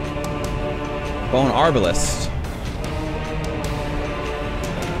 Bone Arbalist.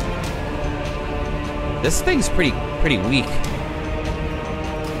 This thing's pretty weak.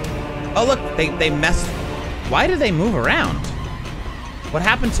 Oh look, they messed. Why did they move around? What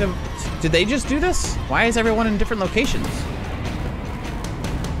happened to... Did they just do this? Why is everyone in different locations?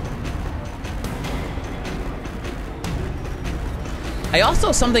 I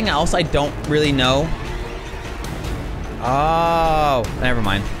also, something else I don't really know. Oh, never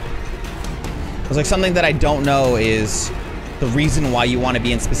mind. It was like something that I don't know is the reason why you want to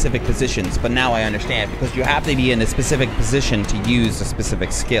be in specific positions, but now I understand, because you have to be in a specific position to use a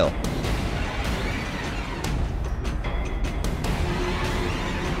specific skill.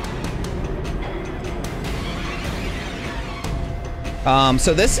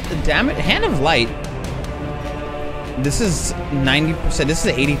 So this Hand of Light, this is 90%, this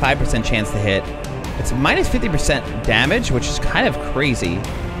is an 85% chance to hit. It's minus 50% damage, which is kind of crazy.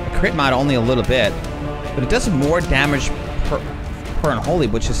 A crit mod only a little bit, but it does more damage per unholy,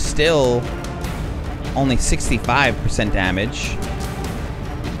 which is still only 65% damage.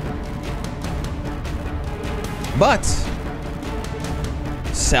 But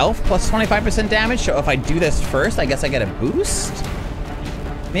self plus 25% damage, so if I do this first, I guess I get a boost?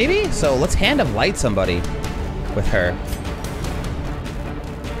 Maybe? So let's Hand of Light somebody with her.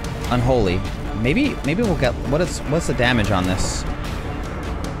 Unholy. Maybe we'll get... What's the damage on this?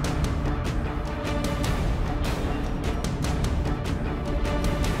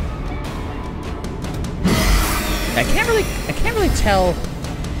 I can't really tell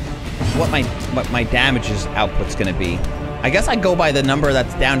what my damage's output's gonna be. I guess I go by the number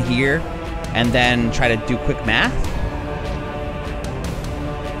that's down here and then try to do quick math.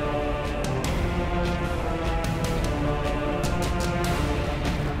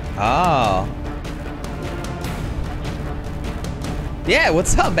 Oh. Yeah,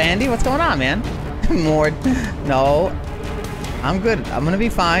 what's up, Bandy? What's going on, man? More. No. I'm good. I'm gonna be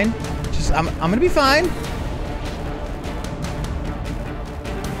fine. I'm gonna be fine.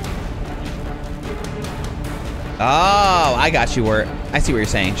 Oh, I got you, Wirt. I see what you're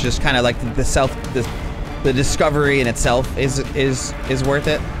saying. It's just kind of like the discovery in itself is worth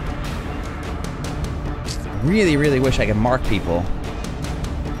it. Really, really wish I could mark people.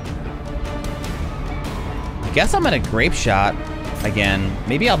 I guess I'm at a grape shot again.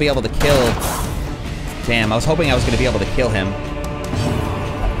 Maybe I'll be able to kill. Damn, I was hoping I was going to be able to kill him.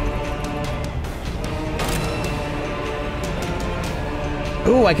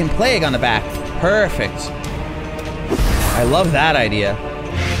 Ooh, I can plague on the back. Perfect. I love that idea.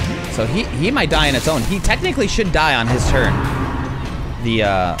 So he might die on its own. He technically should die on his turn.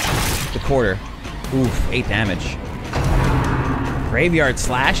 The quarter. Oof, 8 damage. Graveyard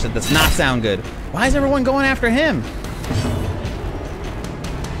Slash? That does not sound good. Why is everyone going after him?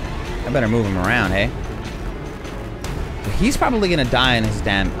 I better move him around, hey? He's probably gonna die on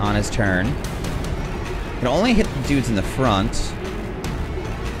his turn. Can only hit the dudes in the front.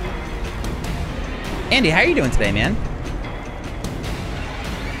 Andy, how are you doing today, man?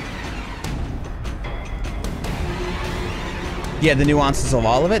 Yeah, the nuances of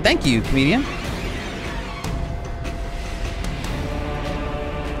all of it. Thank you, comedian.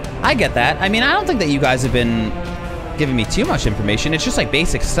 I get that. I mean, I don't think that you guys have been giving me too much information. It's just like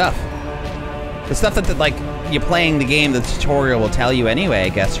basic stuff. The stuff that like you're playing the game, the tutorial will tell you anyway, I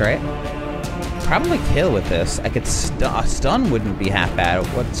guess, right? Probably kill with this. I could stun wouldn't be half bad.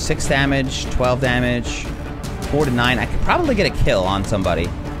 What, 6 damage, 12 damage, 4 to 9. I could probably get a kill on somebody.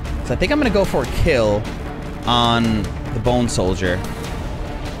 So I think I'm gonna go for a kill on the Bone Soldier.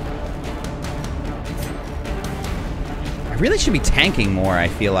 I really should be tanking more, I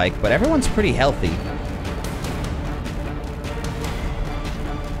feel like, but everyone's pretty healthy.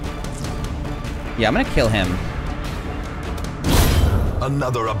 Yeah, I'm gonna kill him.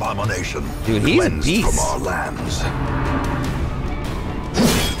 Another abomination. Dude, he's a beast. From our lands.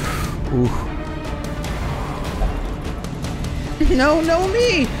 Ooh. No,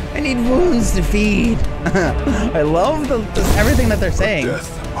 me! I need wounds to feed. I love everything that they're saying.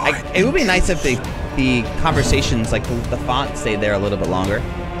 It would be nice if the conversations, like the font, stayed there a little bit longer.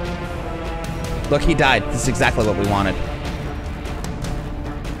 Look, he died. This is exactly what we wanted.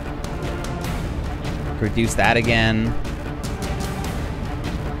 Reduce that again.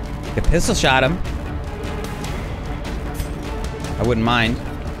 The pistol shot him. I wouldn't mind.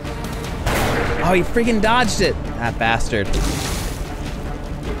 Oh, he freaking dodged it. That bastard.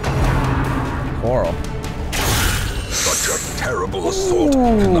 Coral. Such a terrible assault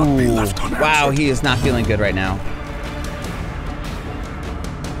cannot be left unanswered. Wow, he is not feeling good right now.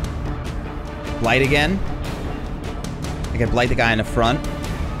 Blight again. I can blight the guy in the front.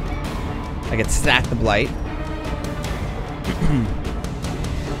 I can stack the blight.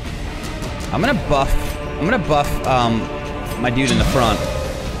 I'm gonna buff my dude in the front.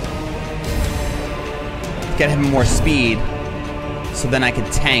 Get him more speed, so then I can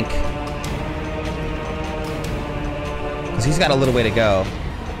tank. Because he's got a little way to go.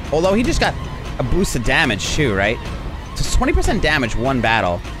 Although he just got a boost of damage too, right? So it's 20% damage one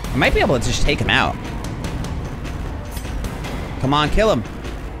battle. I might be able to just take him out. Come on, kill him.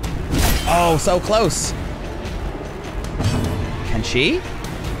 Oh, so close. Can she?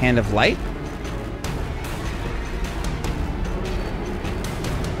 Hand of Light?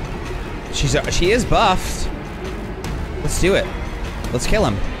 She is buffed. Let's do it. Let's kill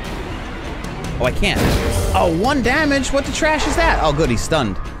him. Oh, I can't. Oh, 1 damage? What the trash is that? Oh, good, he's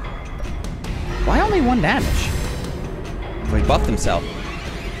stunned. Why only 1 damage? Oh, he buffed himself.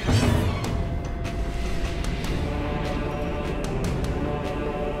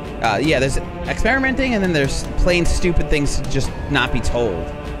 Yeah, there's experimenting, and then there's plain stupid things to just not be told.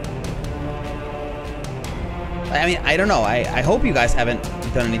 I mean, I don't know. I hope you guys haven't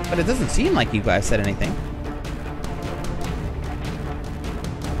done anything, but it doesn't seem like you guys said anything.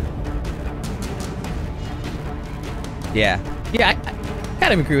 Yeah, I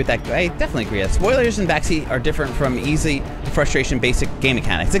kind of agree with that. I definitely agree. Spoilers and backseat are different from easy frustration basic game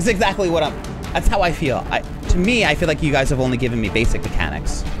mechanics. It's exactly what that's how I feel. To me, I feel like you guys have only given me basic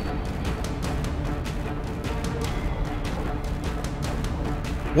mechanics.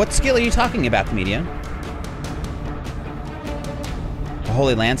 What skill are you talking about, comedian? A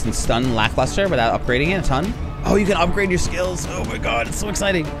Holy Lance and stun lackluster without upgrading it a ton? Oh, you can upgrade your skills. Oh my god, it's so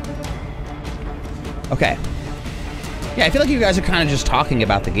exciting. Okay. Yeah, I feel like you guys are kind of just talking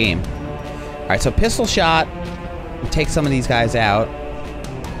about the game. Alright, so pistol shot. We take some of these guys out.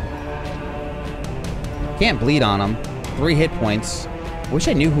 Can't bleed on them. 3 hit points. Wish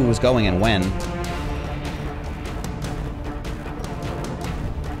I knew who was going and when.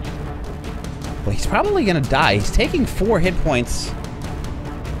 Well, he's probably gonna die. He's taking 4 hit points.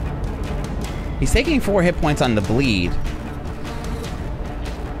 He's taking 4 hit points on the bleed.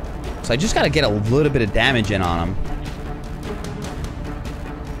 So I just gotta get a little bit of damage in on him.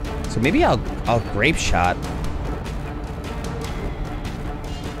 So maybe I'll grape shot.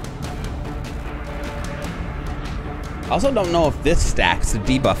 I also don't know if this stacks the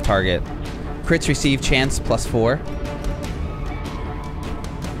debuff target. Crits receive chance +4.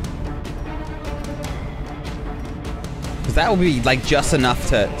 Because that will be like just enough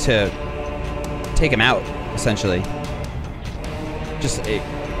to take him out, essentially.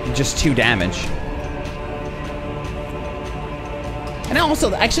 Just 2 damage. And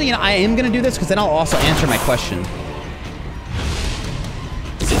also, actually, you know, I am gonna do this because then I'll also answer my question.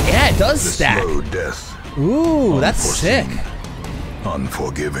 Yeah, it does stack. Slow death. Ooh, that's sick.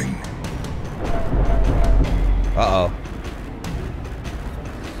 Unforgiving. Uh-oh.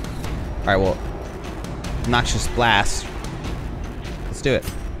 Alright, well. Noxious blast. Let's do it.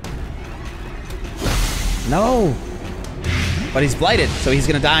 No! But he's blighted, so he's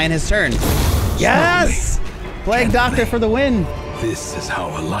gonna die in his turn. Yes! Plague Doctor for the win! This is how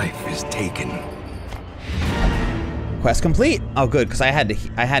a life is taken. Quest complete. Oh, good, because I had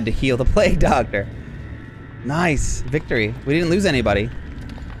to heal the Plague Doctor. Nice victory. We didn't lose anybody.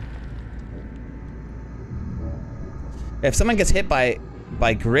 If someone gets hit by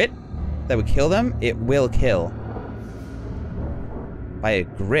grit that would kill them, it will kill. By a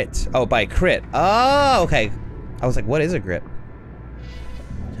grit. Oh, by a crit. Oh, okay. I was like, what is a grit?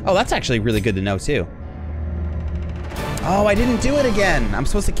 Oh, that's actually really good to know too. Oh, I didn't do it again. I'm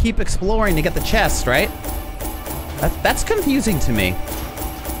supposed to keep exploring to get the chest, right? That's confusing to me.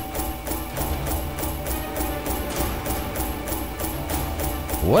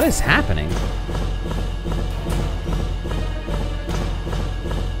 What is happening?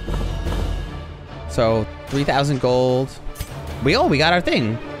 So 3,000 gold. We got our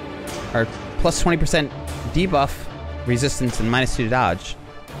thing. Our plus 20% debuff resistance and -2 to dodge.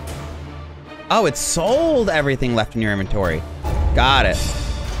 Oh, it sold everything left in your inventory. Got it.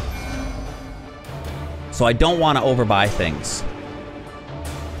 So I don't want to overbuy things.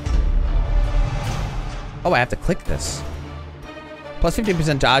 Oh, I have to click this. Plus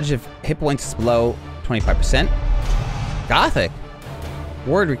 15% dodge if hit points is below 25%. Gothic.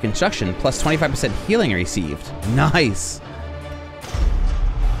 Word reconstruction. Plus 25% healing received. Nice.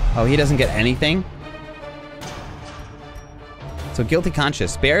 Oh, he doesn't get anything? So guilty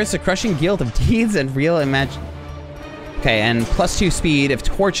conscience. Bears the crushing guilt of deeds and real imagine. Okay, and plus 2 speed if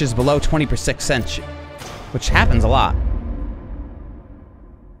torch is below 20%, which happens a lot.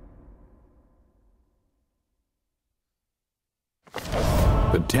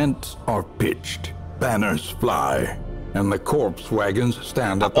 The tents are pitched, banners fly, and the corpse wagons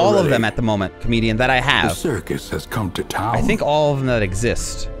stand at the all ready. of them at the moment, comedian, that I have. The circus has come to town. I think all of them that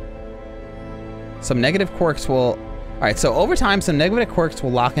exist. Some negative quirks will... Alright, so over time, some negative quirks will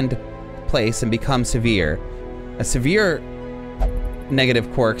lock into place and become severe. A severe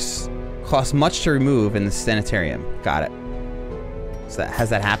negative quirks cost much to remove in the sanitarium. Got it. So has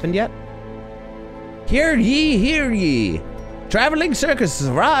that happened yet? Hear ye, hear ye! Traveling circus has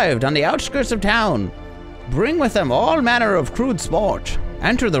arrived on the outskirts of town. Bring with them all manner of crude sport.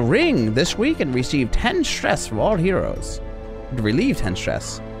 Enter the ring this week and receive 10 stress from all heroes. Relieve 10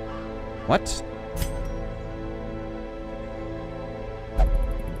 stress. What?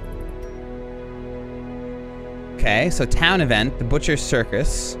 Okay, so town event, the Butcher's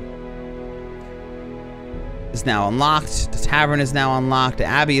Circus is now unlocked. The Tavern is now unlocked. The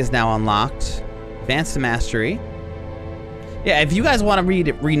Abbey is now unlocked. Advance to Mastery. Yeah, if you guys want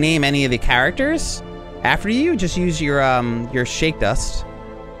to rename any of the characters after you, just use your Shake Dust.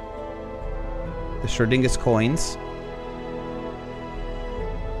 The Schrodinger's coins.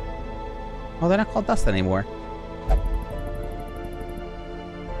 Oh, they're not called dust anymore.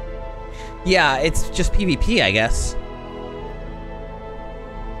 Yeah, it's just PvP, I guess.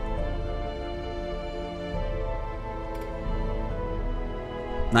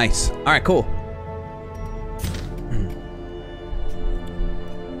 Nice. All right, cool.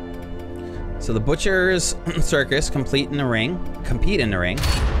 So the Butcher's Circus compete in the ring.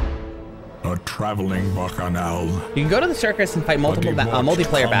 A traveling bacchanal. You can go to the circus and fight multiple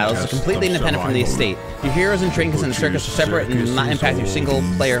multiplayer battles, completely independent from the estate. Your heroes and trinkets in the circus are separate and do not impact your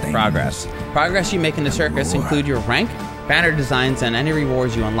single-player progress. Progress you make in the circus include your rank, banner designs, and any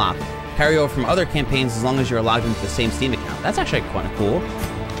rewards you unlock. Carry over from other campaigns as long as you're logged into the same Steam account. That's actually kind of cool.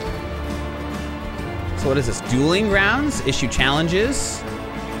 So what is this? Dueling grounds, issue challenges,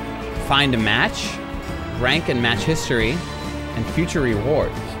 find a match, rank and match history, and future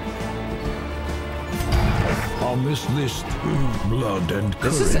rewards. On this list, blood and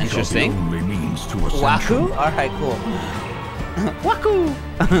courage This is interesting. are the only means to ascension. Waku? Alright, cool. Waku!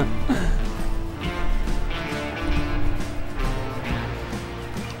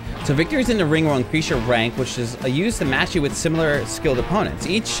 So victories in the ring will increase your rank, which is used to match you with similar skilled opponents.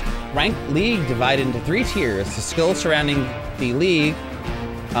 Each ranked league divided into 3 tiers. The skills surrounding the league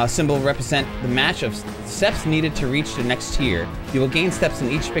symbol represent the match of steps needed to reach the next tier. You will gain steps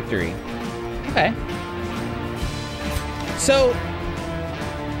in each victory. Okay. So,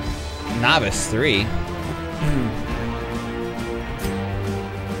 Novice 3.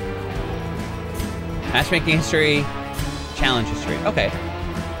 Matchmaking history, challenge history. Okay.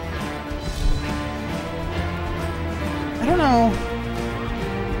 I don't know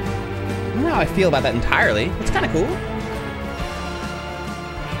how I feel about that entirely. It's kind of cool.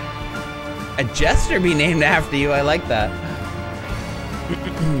 A jester be named after you. I like that.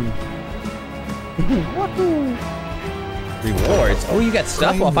 Woohoo! Rewards. Oh, you got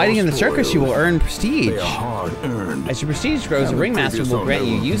stuff while fighting in the circus. You will earn prestige. They are hard-earned. As your prestige grows, the ringmaster will grant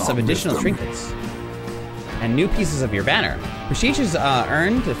you use of additional trinkets and new pieces of your banner. Prestige is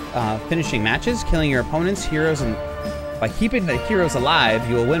earned finishing matches, killing your opponents, heroes, and by keeping the heroes alive,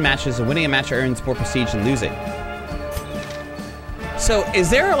 you will win matches, and winning a match earns more prestige than losing. So, is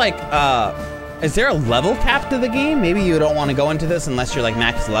there like is there a level cap to the game? Maybe you don't want to go into this unless you're like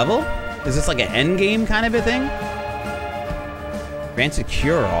max level. Is this like an end game kind of a thing? Granted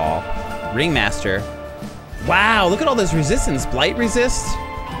cure all. Ringmaster. Wow, look at all this resistance. Blight resist,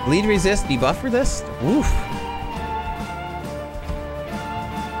 bleed resist, debuff resist. Oof.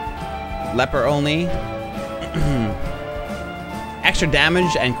 Leper only. Extra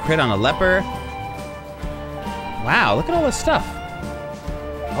damage and crit on a leper. Wow, look at all this stuff.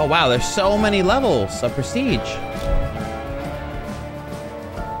 Oh wow, there's so many levels of prestige.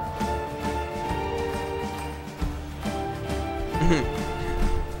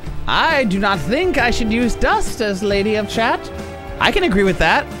 I do not think I should use dust as Lady of Chat. I can agree with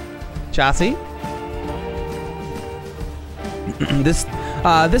that, Chassis. This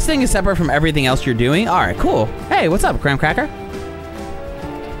thing is separate from everything else you're doing. All right, cool. Hey, what's up, Graham Cracker?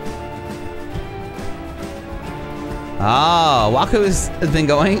 Oh, Waku has been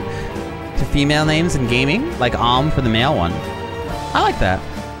going to female names in gaming, like for the male one. I like that.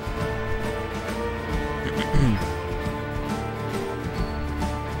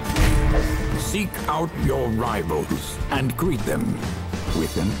 Seek out your rivals and greet them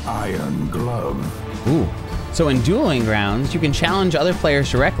with an iron glove. Ooh. So in dueling grounds, you can challenge other players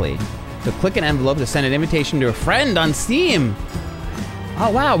directly. So click an envelope to send an invitation to a friend on Steam.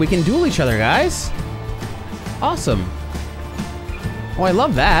 Oh wow, we can duel each other, guys. Awesome. Oh, I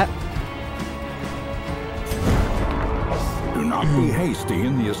love that. Do not be hasty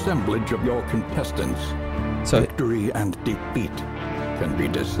in the assemblage of your contestants. So victory and defeat can be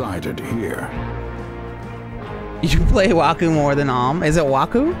decided here. you play Waku more than Is it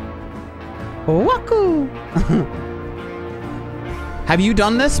Waku? Waku! Have you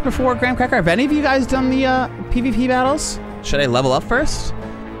done this before, Graham Cracker? Have any of you guys done the PvP battles? Should I level up first?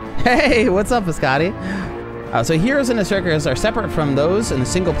 Hey, what's up, Biscotti? So heroes in the circus are separate from those in the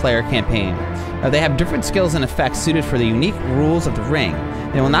single-player campaign. They have different skills and effects suited for the unique rules of the ring.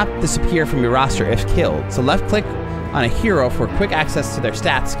 They will not disappear from your roster if killed. So left-click on a hero for quick access to their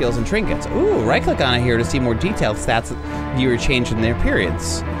stats, skills, and trinkets. Ooh, right-click on a hero to see more detailed stats viewer change in their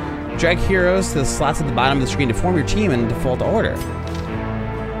periods. Drag heroes to the slots at the bottom of the screen to form your team in default order.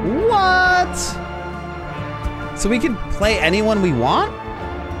 What? So we can play anyone we want?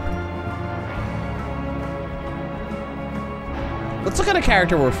 Let's look at a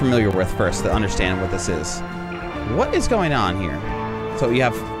character we're familiar with first to understand what this is. What is going on here? So you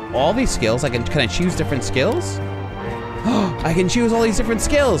have all these skills. Can I choose different skills? I can choose all these different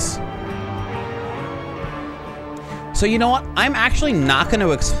skills. So you know what? I'm actually not going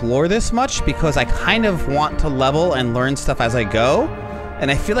to explore this much because I kind of want to level and learn stuff as I go.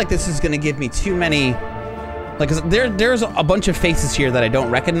 And I feel like this is going to give me too many... Like, there's a bunch of faces here that I don't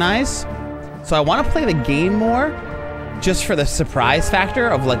recognize. So I want to play the game more just for the surprise factor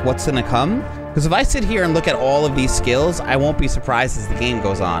of like what's going to come. Because if I sit here and look at all of these skills, I won't be surprised as the game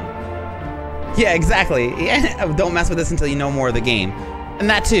goes on. Yeah, exactly. Don't mess with this until you know more of the game. And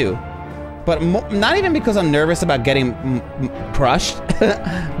that too. But not even because I'm nervous about getting crushed,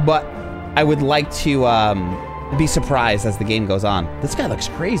 but I would like to be surprised as the game goes on. This guy looks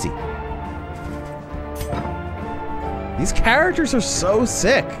crazy. These characters are so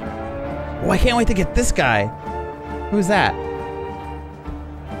sick. Oh, I can't wait to get this guy. Who's that?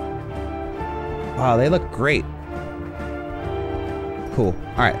 Wow, they look great. Cool.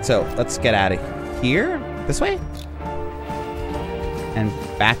 All right, so let's get out of here. This way? And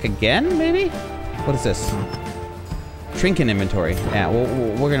back again, maybe? What is this? Trinket inventory. Yeah,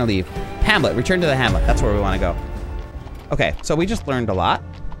 we're gonna leave. Hamlet, return to the Hamlet. That's where we wanna go. Okay, so we just learned a lot.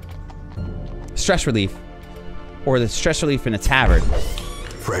 Stress relief. Or the stress relief in a tavern.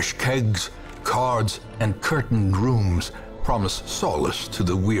 Fresh kegs, cards, and curtained rooms promise solace to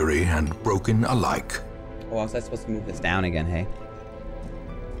the weary and broken alike. Oh, was I supposed to move this down again, hey?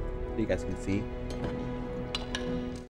 So you guys can see.